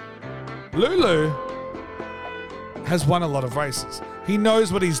world champ. Lulu has won a lot of races. He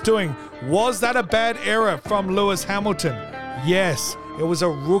knows what he's doing. Was that a bad error from Lewis Hamilton? Yes, it was a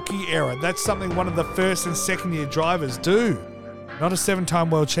rookie error. That's something one of the first and second year drivers do. Not a 7-time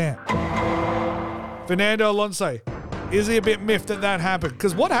world champ. Fernando Alonso, is he a bit miffed that happened?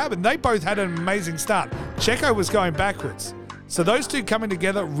 Because what happened? They both had an amazing start. Checo was going backwards. So those two coming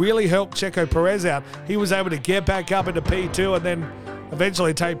together really helped Checo Perez out. He was able to get back up into P2 and then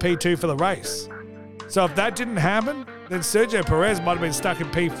eventually take P2 for the race. So if that didn't happen, then Sergio Perez might have been stuck in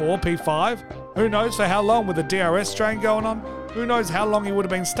P4, P5. Who knows for how long with the DRS train going on? Who knows how long he would have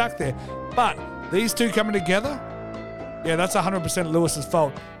been stuck there? But these two coming together, yeah, that's 100% Lewis's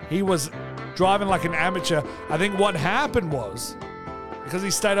fault. He was driving like an amateur. I think what happened was, because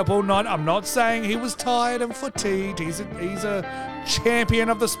he stayed up all night, I'm not saying he was tired and fatigued. He's a champion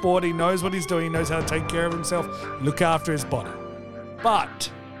of the sport. He knows what he's doing. He knows how to take care of himself, look after his body. But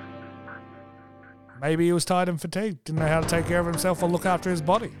maybe he was tired and fatigued, didn't know how to take care of himself or look after his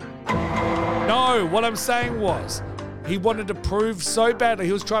body. No, what I'm saying was, he wanted to prove so badly.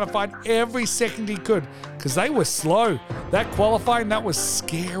 He was trying to find every second he could because they were slow. That qualifying, that was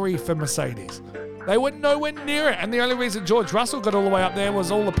scary for Mercedes. They were nowhere near it. And the only reason George Russell got all the way up there was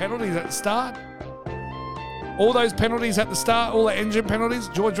all the penalties at the start. All those penalties at the start, all the engine penalties,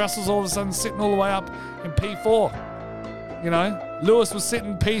 George Russell's all of a sudden sitting all the way up in P4. You know, Lewis was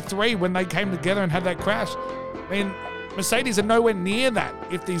sitting P3 when they came together and had that crash. I mean, Mercedes are nowhere near that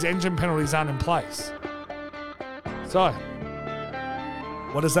if these engine penalties aren't in place. So,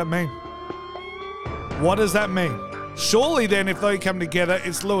 what does that mean? What does that mean? Surely then if they come together,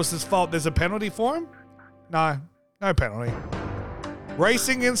 it's Lewis's fault. There's a penalty for him? No penalty.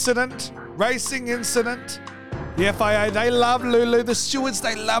 Racing incident. The FIA, they love Lulu. The stewards,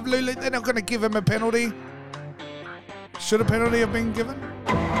 they love Lulu. They're not going to give him a penalty. Should a penalty have been given?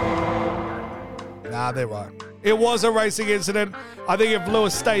 Nah, they're right. It was a racing incident. I think if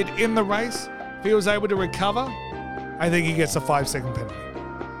Lewis stayed in the race, if he was able to recover, I think he gets a 5-second penalty.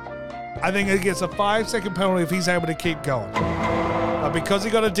 I think he gets a 5-second penalty if he's able to keep going. But because he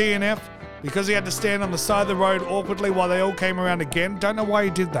got a DNF, because he had to stand on the side of the road awkwardly while they all came around again, don't know why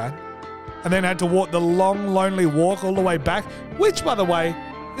he did that, and then had to walk the long, lonely walk all the way back, which, by the way,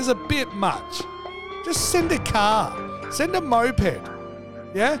 is a bit much. Just send a car. Send a moped.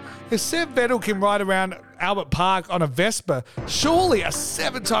 Yeah? If Seb Vettel can ride around Albert Park on a Vespa, surely a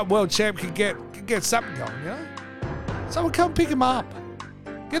 7-time world champ can get something going, you know? Someone come pick him up.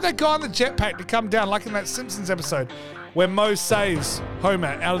 Get that guy on the jetpack to come down, like in that Simpsons episode where Mo saves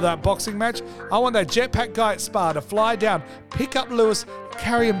Homer out of that boxing match. I want that jetpack guy at Spa to fly down, pick up Lewis,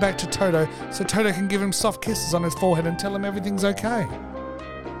 carry him back to Toto so Toto can give him soft kisses on his forehead and tell him everything's okay.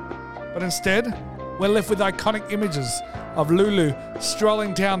 But instead, we're left with iconic images of Lulu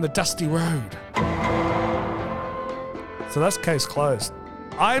strolling down the dusty road. So that's case closed.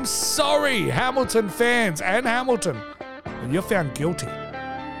 I'm sorry, Hamilton fans and Hamilton, but you're found guilty.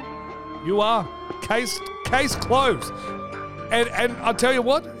 You are. Case closed. And I'll tell you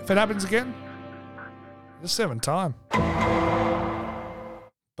what, if it happens again, it's 7th time.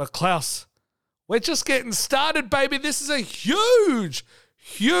 But Klaus, we're just getting started, baby. This is a huge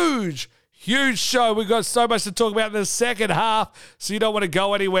show. We've got so much to talk about in the second half, so you don't want to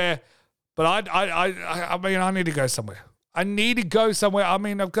go anywhere. But I mean, I need to go somewhere. I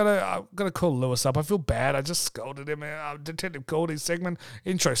mean, I've got to call Lewis up. I feel bad. I just scolded him. Detective Goldie's segment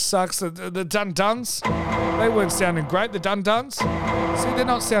intro sucks. The Dun-Duns, they weren't sounding great. The Dun-Duns, see, they're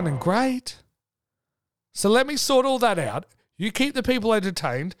not sounding great. So let me sort all that out. You keep the people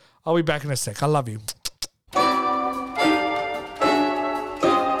entertained. I'll be back in a sec. I love you.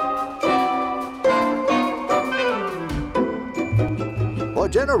 For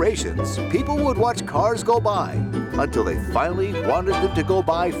generations, people would watch cars go by until they finally wanted them to go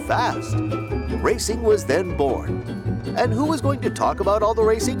by fast. Racing was then born. And who was going to talk about all the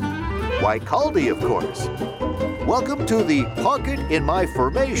racing? Why, Caldi, of course. Welcome to the Park It in My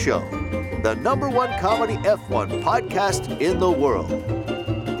Ferme show, the #1 comedy F1 podcast in the world.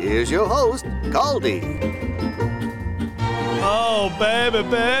 Here's your host, Caldi. Oh, baby.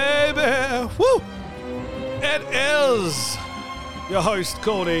 Woo! It is your host,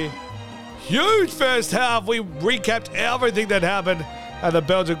 Caldi. Huge first half. We recapped everything that happened at the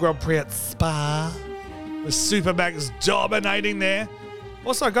Belgian Grand Prix at Spa, with Supermax dominating there.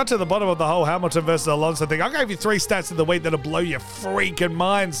 Also, I got to the bottom of the whole Hamilton versus Alonso thing. I gave you 3 stats of the week that'll blow your freaking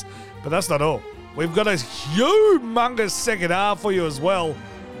minds, but that's not all. We've got a humongous second half for you as well,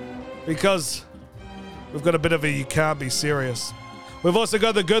 because we've got a bit of a you can't be serious. We've also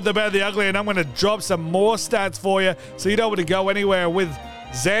got the good, the bad, the ugly, and I'm going to drop some more stats for you, so you don't want to go anywhere with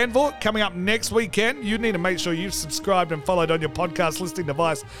Zandvoort coming up next weekend. You need to make sure you've subscribed and followed on your podcast listening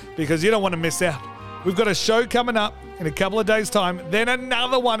device, because you don't want to miss out. We've got a show coming up in a couple of days' time, then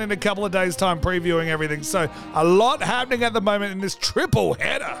another one in a couple of days' time previewing everything. So a lot happening at the moment in this triple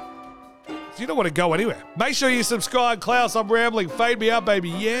header. So you don't want to go anywhere. Make sure you subscribe. Klaus, I'm rambling. Fade me up, baby.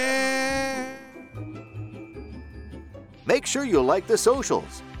 Yeah. Make sure you like the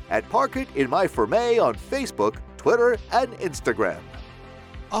socials at Park It in My Ferme on Facebook, Twitter, and Instagram.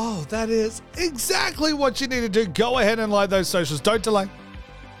 Oh, that is exactly what you need to do. Go ahead and like those socials. Don't delay.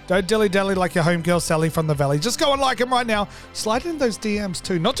 Don't dilly-dally like your homegirl Sally from the Valley. Just go and like them right now. Slide in those DMs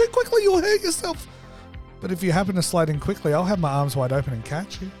too. Not too quickly, you'll hurt yourself. But if you happen to slide in quickly, I'll have my arms wide open and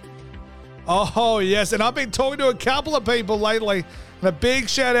catch you. Oh, yes. And I've been talking to a couple of people lately. And a big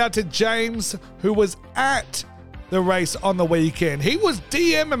shout out to James, who was at the race on the weekend. He was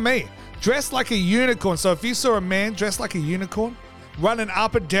DMing me, dressed like a unicorn. So if you saw a man dressed like a unicorn, running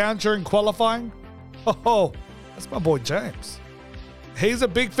up and down during qualifying, oh, that's my boy James. He's a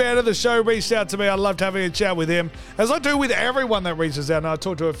big fan of the show, reached out to me. I loved having a chat with him, as I do with everyone that reaches out. And I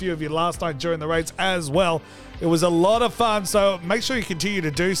talked to a few of you last night during the race as well. It was a lot of fun, so make sure you continue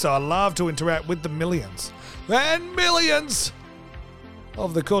to do so. I love to interact with the millions and millions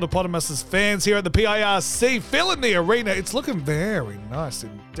of the Quarterpotamus fans here at the PIRC. Filling the arena. It's looking very nice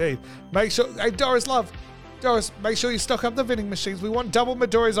indeed. Make sure, hey Doris, make sure you stock up the vending machines. We want double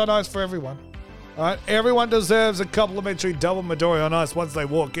Midori's on ice for everyone. All right, everyone deserves a complimentary double Midori on ice once they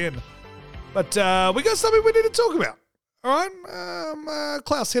walk in. But we got something we need to talk about. All right,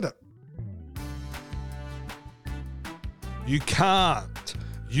 Klaus, hit it. You can't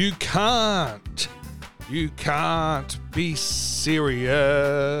be serious.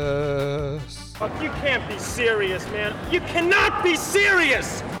 Fuck, you can't be serious, man. You cannot be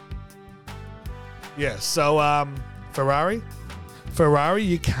serious. Yeah, so Ferrari,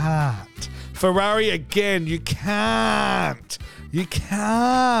 you can't. Ferrari again, you can't.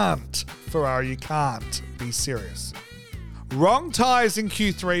 Ferrari, you can't be serious. Wrong tyres in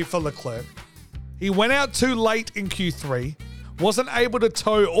Q3 for Leclerc. He went out too late in Q3, wasn't able to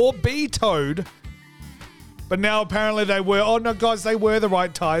tow or be towed, but now apparently they were. Oh no, guys, they were the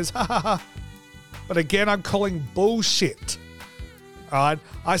right tyres. But again, I'm calling bullshit. All right,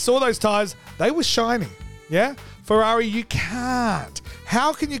 I saw those tyres. They were shiny. Yeah? Ferrari, you can't.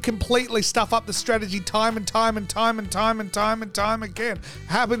 How can you completely stuff up the strategy time and time again?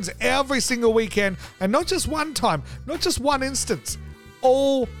 Happens every single weekend, and not just one time, not just one instance,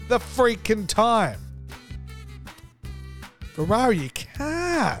 all the freaking time. Ferrari, you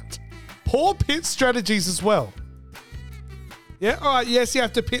can't. Poor pit strategies as well. Yeah, all right, yes, you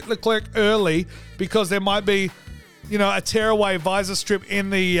have to pit Leclerc early because there might be, a tearaway visor strip in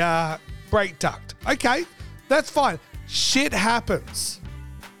the brake duct. Okay, that's fine. Shit happens.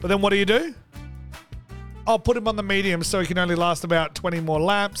 But then what do? I'll put him on the mediums so he can only last about 20 more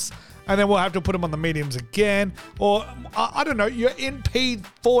laps. And then we'll have to put him on the mediums again. Or, I don't know, you're in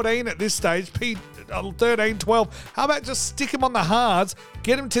P14 at this stage, P13, 12. How about just stick him on the hards,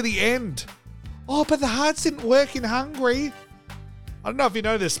 get him to the end? Oh, but the hards didn't work in Hungary. I don't know if you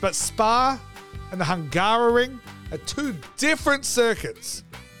know this, but Spa and the Hungaroring are two different circuits.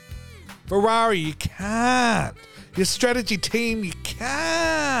 Ferrari, you can't. Your strategy team, you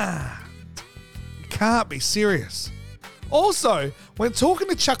can't. You can't be serious. Also, when talking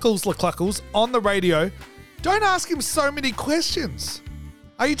to Chuckles LeCluckles on the radio, don't ask him so many questions.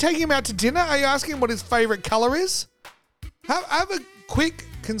 Are you taking him out to dinner? Are you asking him what his favorite color is? Have a quick,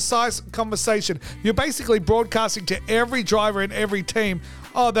 concise conversation. You're basically broadcasting to every driver in every team,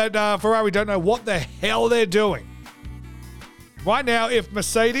 that Ferrari don't know what the hell they're doing. Right now, if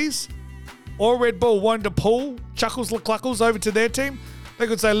Mercedes or Red Bull wanted to pull Chuckles LeCluckles over to their team, they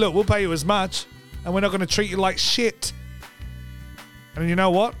could say, look, we'll pay you as much and we're not going to treat you like shit. And you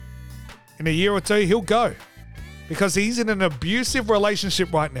know what? In a year or two, he'll go because he's in an abusive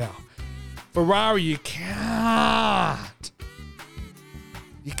relationship right now. Ferrari, you can't.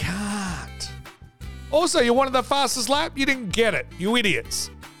 You can't. Also, you wanted the fastest lap? You didn't get it. You idiots.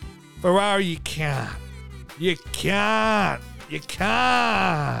 Ferrari, you can't. You can't. You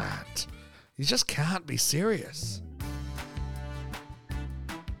can't. You just can't be serious.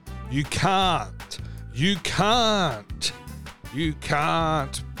 You can't. You can't. You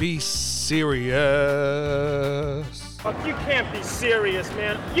can't be serious. Fuck, you can't be serious,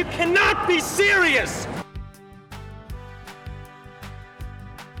 man. You cannot be serious!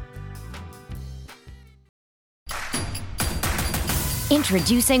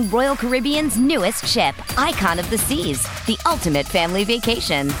 Introducing Royal Caribbean's newest ship, Icon of the Seas, the ultimate family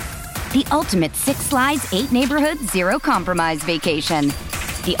vacation. The ultimate 6 slides, 8 neighborhoods, 0 compromise vacation.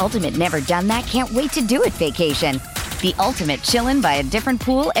 The ultimate never done that, can't wait to do it vacation. The ultimate chillin' by a different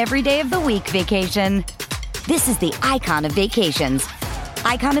pool every day of the week vacation. This is the Icon of vacations.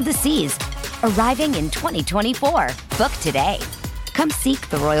 Icon of the Seas, arriving in 2024. Book today. Come seek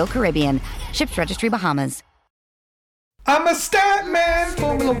the Royal Caribbean. Ships Registry, Bahamas. I'm a stat man,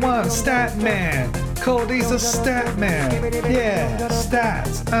 Formula One stat man. Cody's a stat man. Yeah,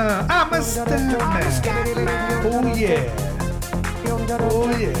 stats. I'm a stat man. Oh yeah. Oh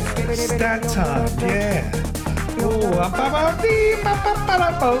yeah. Stat time. Yeah.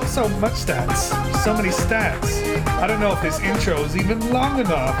 Oh, so much stats. So many stats. I don't know if this intro is even long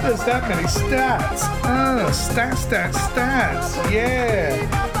enough. There's that many stats. Stats. Yeah.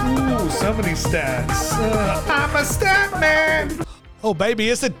 Ooh, so many stats. I'm a stat man. Oh, baby,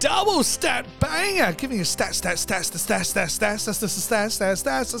 it's a double stat banger. Give me a stats.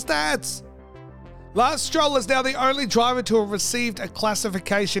 Lance Stroll is now the only driver to have received a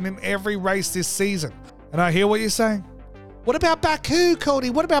classification in every race this season. And I hear what you're saying. What about Baku, Cody?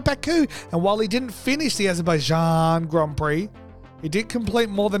 What about Baku? And while he didn't finish the Azerbaijan Grand Prix, he did complete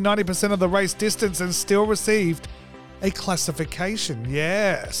more than 90% of the race distance and still received a classification.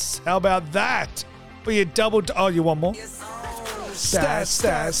 Yes. How about that? For your double... Oh, you want more? Stats.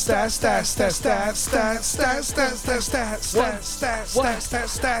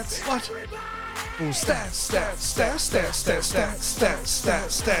 What? Ooh, stats.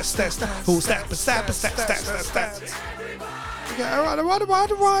 Ooh, stats. Okay, all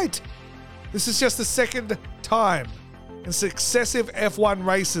right. This is just the second time in successive F1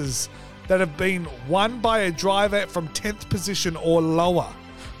 races that have been won by a driver from 10th position or lower.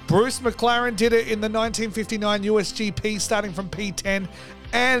 Bruce McLaren did it in the 1959 US GP starting from P10,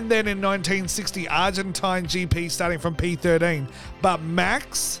 and then in 1960 Argentine GP starting from P13. But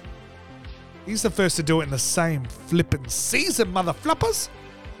Max... he's the first to do it in the same flippin' season, mother flippers.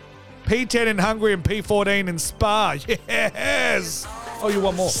 P10 in Hungary and P14 in Spa. Yes. Oh, you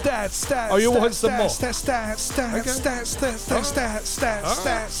want more? Stats. Oh, you want some more? Stats.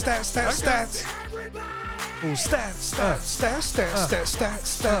 Ooh, stats.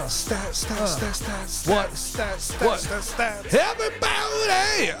 What?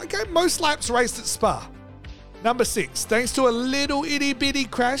 Everybody. Okay, most laps raced at Spa. Number 6, thanks to a little itty-bitty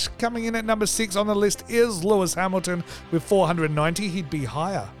crash, coming in at number 6 on the list is Lewis Hamilton with 490. He'd be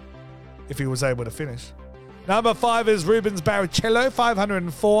higher if he was able to finish. Number 5 is Rubens Barrichello,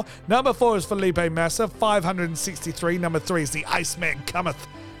 504. Number 4 is Felipe Massa, 563. Number 3 is the Iceman cometh,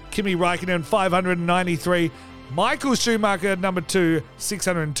 Kimi Räikkönen, 593. Michael Schumacher at number 2,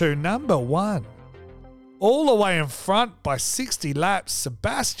 602. Number 1. All the way in front by 60 laps,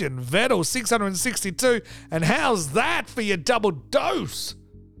 Sebastian Vettel, 662. And how's that for your double dose?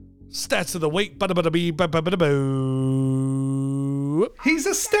 Stats of the week. He's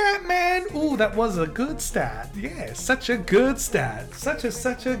a stat man. Ooh, that was a good stat. Yeah, such a good stat. Such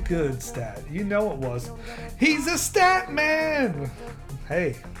a good stat. You know it was. He's a stat man.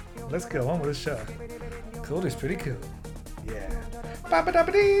 Hey, let's go on with the show. Cool is pretty cool. Yeah.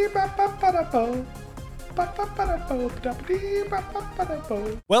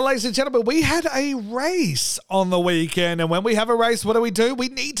 Well, ladies and gentlemen, we had a race on the weekend, and when we have a race, what do? We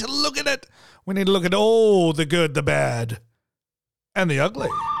need to look at it. We need to look at all the good, the bad, and the ugly.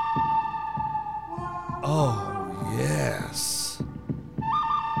 Oh, yes.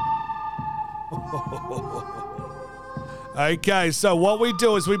 Okay, so what we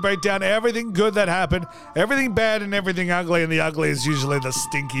do is we break down everything good that happened, everything bad and everything ugly, and the ugly is usually the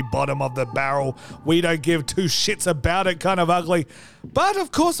stinky bottom of the barrel. We don't give two shits about it kind of ugly. But,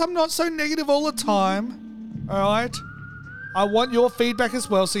 of course, I'm not so negative all the time, all right? I want your feedback as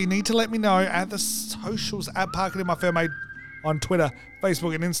well, so you need to let me know at the socials at Park It In My Fair Mate on Twitter,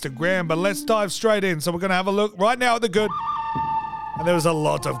 Facebook, and Instagram. But let's dive straight in. So we're going to have a look right now at the good. And there was a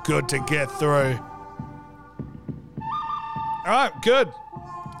lot of good to get through. All right, good.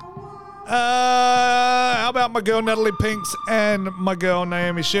 How about my girl Natalie Pinks and my girl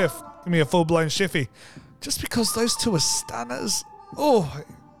Naomi Schiff? Give me a full-blown Schiffy. Just because those two are stunners. Oh,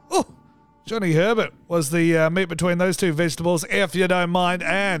 Johnny Herbert was the meat between those two vegetables, if you don't mind,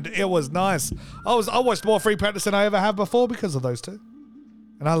 and it was nice. I watched more free practice than I ever have before because of those two,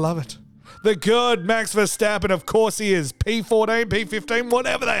 and I love it. The good Max Verstappen, of course he is. P14, P15,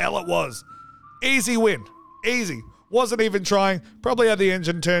 whatever the hell it was. Easy win. Easy. Wasn't even trying. Probably had the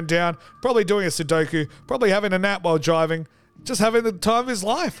engine turned down. Probably doing a Sudoku. Probably having a nap while driving. Just having the time of his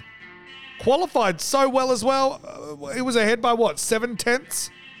life. Qualified so well as well. He was ahead by what? 7/10?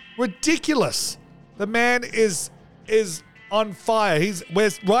 Ridiculous. The man is on fire.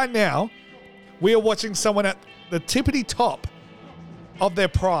 Right now, we are watching someone at the tippity top of their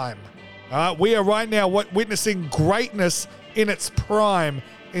prime. We are right now witnessing greatness in its prime.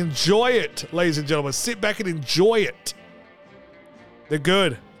 Enjoy it, ladies and gentlemen. Sit back and enjoy it. They're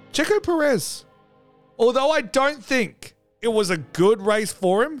good. Checo Perez. Although I don't think it was a good race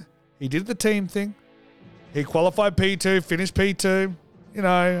for him, he did the team thing. He qualified P2, finished P2. You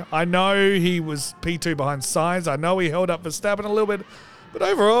know, I know he was P2 behind Sainz. I know he held up Verstappen a little bit. But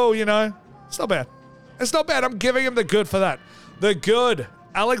overall, you know, it's not bad. It's not bad. I'm giving him the good for that. The good.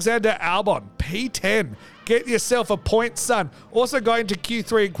 Alexander Albon, P10. Get yourself a point, son. Also going to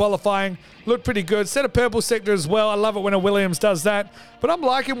Q3 in qualifying. Looked pretty good. Set a purple sector as well. I love it when a Williams does that. But I'm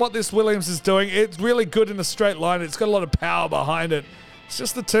liking what this Williams is doing. It's really good in a straight line. It's got a lot of power behind it. It's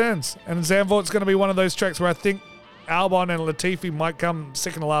just the turns. And Zandvoort's going to be one of those tracks where I think Albon and Latifi might come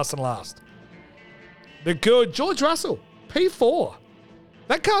second to last and last. The good. George Russell, P4.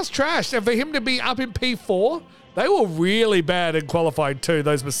 That car's trashed. And for him to be up in P4, they were really bad in qualifying too,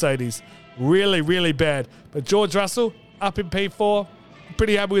 those Mercedes. Really, really bad. But George Russell, up in P4.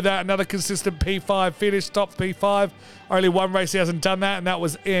 Pretty happy with that. Another consistent P5 finish, top P5. Only one race he hasn't done that, and that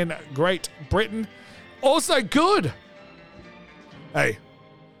was in Great Britain. Also good. Hey,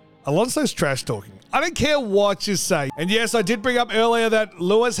 Alonso's trash talking. I don't care what you say. And yes, I did bring up earlier that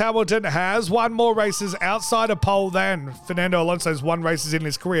Lewis Hamilton has won more races outside of pole than Fernando Alonso's won races in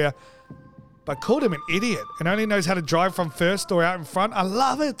his career. But called him an idiot and only knows how to drive from first or out in front. I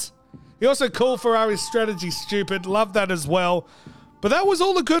love it. He also called Ferrari's strategy stupid. Love that as well. But that was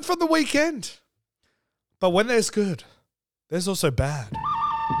all the good from the weekend. But when there's good, there's also bad.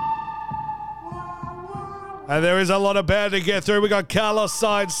 And there is a lot of bad to get through. We got Carlos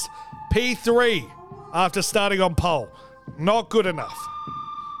Sainz, P3, after starting on pole. Not good enough.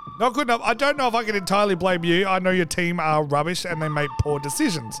 Not good enough. I don't know if I can entirely blame you. I know your team are rubbish and they make poor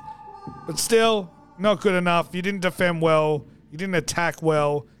decisions. But still, not good enough. You didn't defend well. You didn't attack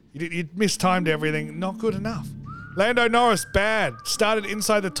well. You mistimed everything. Not good enough. Lando Norris, bad. Started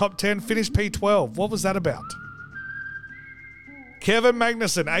inside the top 10, finished P12. What was that about? Kevin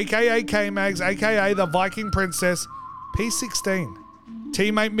Magnussen, a.k.a. K-Mags, a.k.a. the Viking Princess, P16.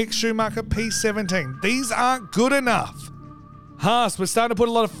 Teammate Mick Schumacher, P17. These aren't good enough. Haas, we're starting to put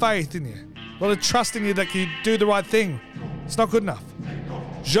a lot of faith in you. A lot of trust in you that you do the right thing. It's not good enough.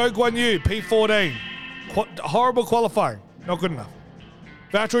 Zhou Guanyu, P14. Horrible qualifying. Not good enough.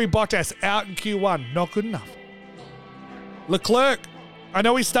 Valtteri Bottas out in Q1. Not good enough. Leclerc, I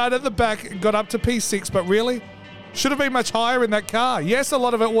know he started at the back and got up to P6, but really? Should have been much higher in that car. Yes, a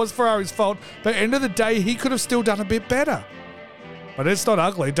lot of it was Ferrari's fault, but at the end of the day, he could have still done a bit better. But it's not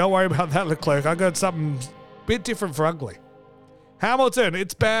ugly. Don't worry about that, Leclerc. I got something a bit different for ugly. Hamilton,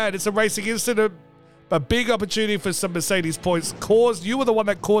 it's bad. It's a racing incident. A big opportunity for some Mercedes points. You were the one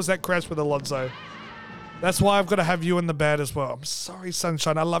that caused that crash with Alonso. That's why I've got to have you in the bad as well. I'm sorry,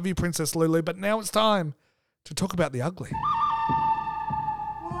 Sunshine. I love you, Princess Lulu. But now it's time to talk about the ugly.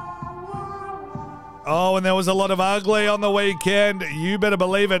 Oh, and there was a lot of ugly on the weekend. You better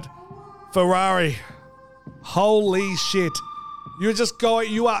believe it. Ferrari. Holy shit. Just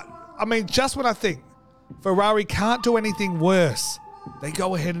when I think Ferrari can't do anything worse, they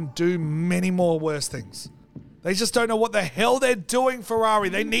go ahead and do many more worse things. They just don't know what the hell they're doing, Ferrari.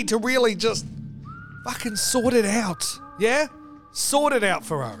 They need to really just fucking sort it out. Yeah? Sort it out,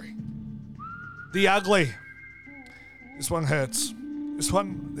 Ferrari. The ugly. This one hurts. This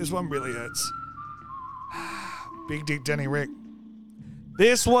one really hurts. Big Dick Danny Rick.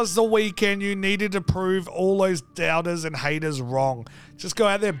 This was the weekend you needed to prove all those doubters and haters wrong. Just go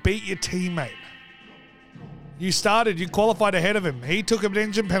out there, beat your teammate. You qualified ahead of him. He took an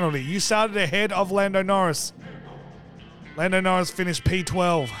engine penalty. You started ahead of Lando Norris. Lando Norris finished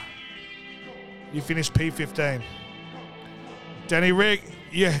P12. You finished P15. Danny Rick,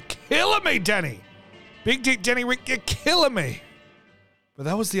 you're killing me, Danny. Big Dick Danny Rick, you're killing me. But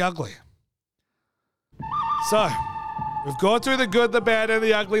that was the ugly. So, we've gone through the good, the bad, and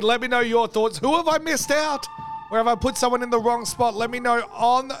the ugly. Let me know your thoughts. Who have I missed out? Where have I put someone in the wrong spot? Let me know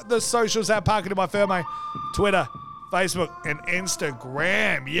on the socials at Parker to My Ferme. Twitter, Facebook, and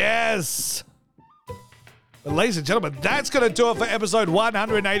Instagram. Yes. But ladies and gentlemen, that's going to do it for episode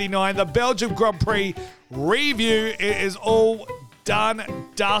 189, the Belgium Grand Prix review. It is all done,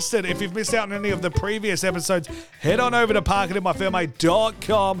 dusted. If you've missed out on any of the previous episodes, head on over to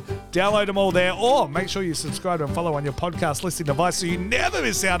parkinginmyferme.com, download them all there, or make sure you subscribe and follow on your podcast listening device so you never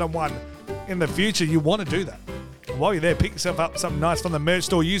miss out on one in the future. You want to do that. While you're there, pick yourself up something nice from the merch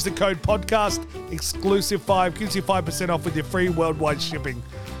store. Use the code podcast exclusive 5, gives you 5% off with your free worldwide shipping.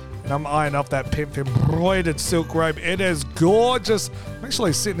 And I'm eyeing off that pimp embroidered silk robe. It is gorgeous. I'm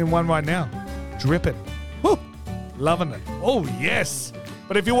actually sitting in one right now, dripping. Woo! Loving it. Oh, yes.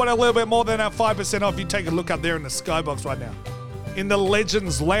 But if you want a little bit more than that 5% off, you take a look up there in the skybox right now. In the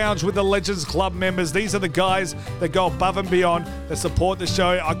Legends Lounge with the Legends Club members. These are the guys that go above and beyond, that support the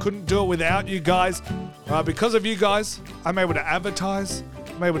show. I couldn't do it without you guys. Because of you guys, I'm able to advertise.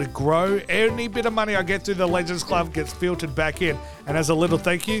 I'm able to grow. Any bit of money I get through the Legends Club gets filtered back in. And as a little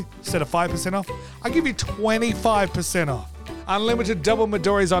thank you, instead of 5% off, I give you 25% off. Unlimited double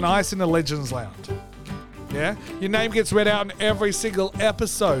Midori's on ice in the Legends Lounge. Yeah? Your name gets read out in every single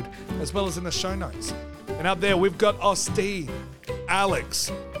episode, as well as in the show notes. And up there, we've got Osti,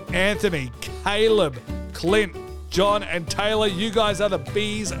 Alex, Anthony, Caleb, Clint, John, and Taylor. You guys are the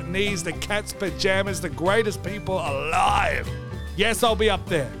bee's knees, the cat's pajamas, the greatest people alive. Yes, I'll be up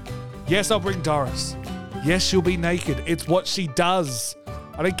there. Yes, I'll bring Doris. Yes, she'll be naked. It's what she does.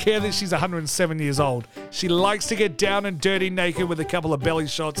 I don't care that she's 107 years old. She likes to get down and dirty naked with a couple of belly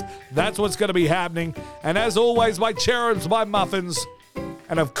shots. That's what's going to be happening. And as always, my cherubs, my muffins,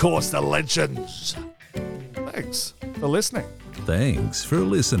 and of course, the legends. Thanks for listening. Thanks for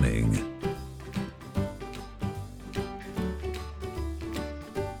listening.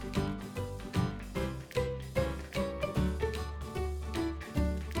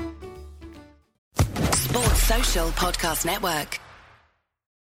 Sports Social Podcast Network.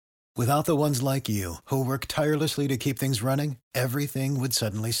 Without the ones like you, who work tirelessly to keep things running, everything would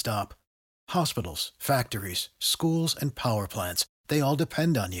suddenly stop. Hospitals, factories, schools, and power plants, they all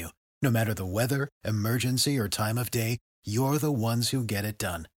depend on you. No matter the weather, emergency, or time of day, you're the ones who get it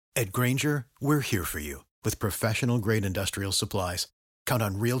done. At Grainger, we're here for you with professional-grade industrial supplies. Count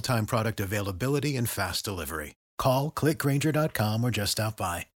on real-time product availability and fast delivery. Call, click Grainger.com, or just stop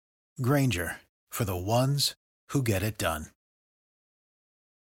by. Grainger, for the ones who get it done.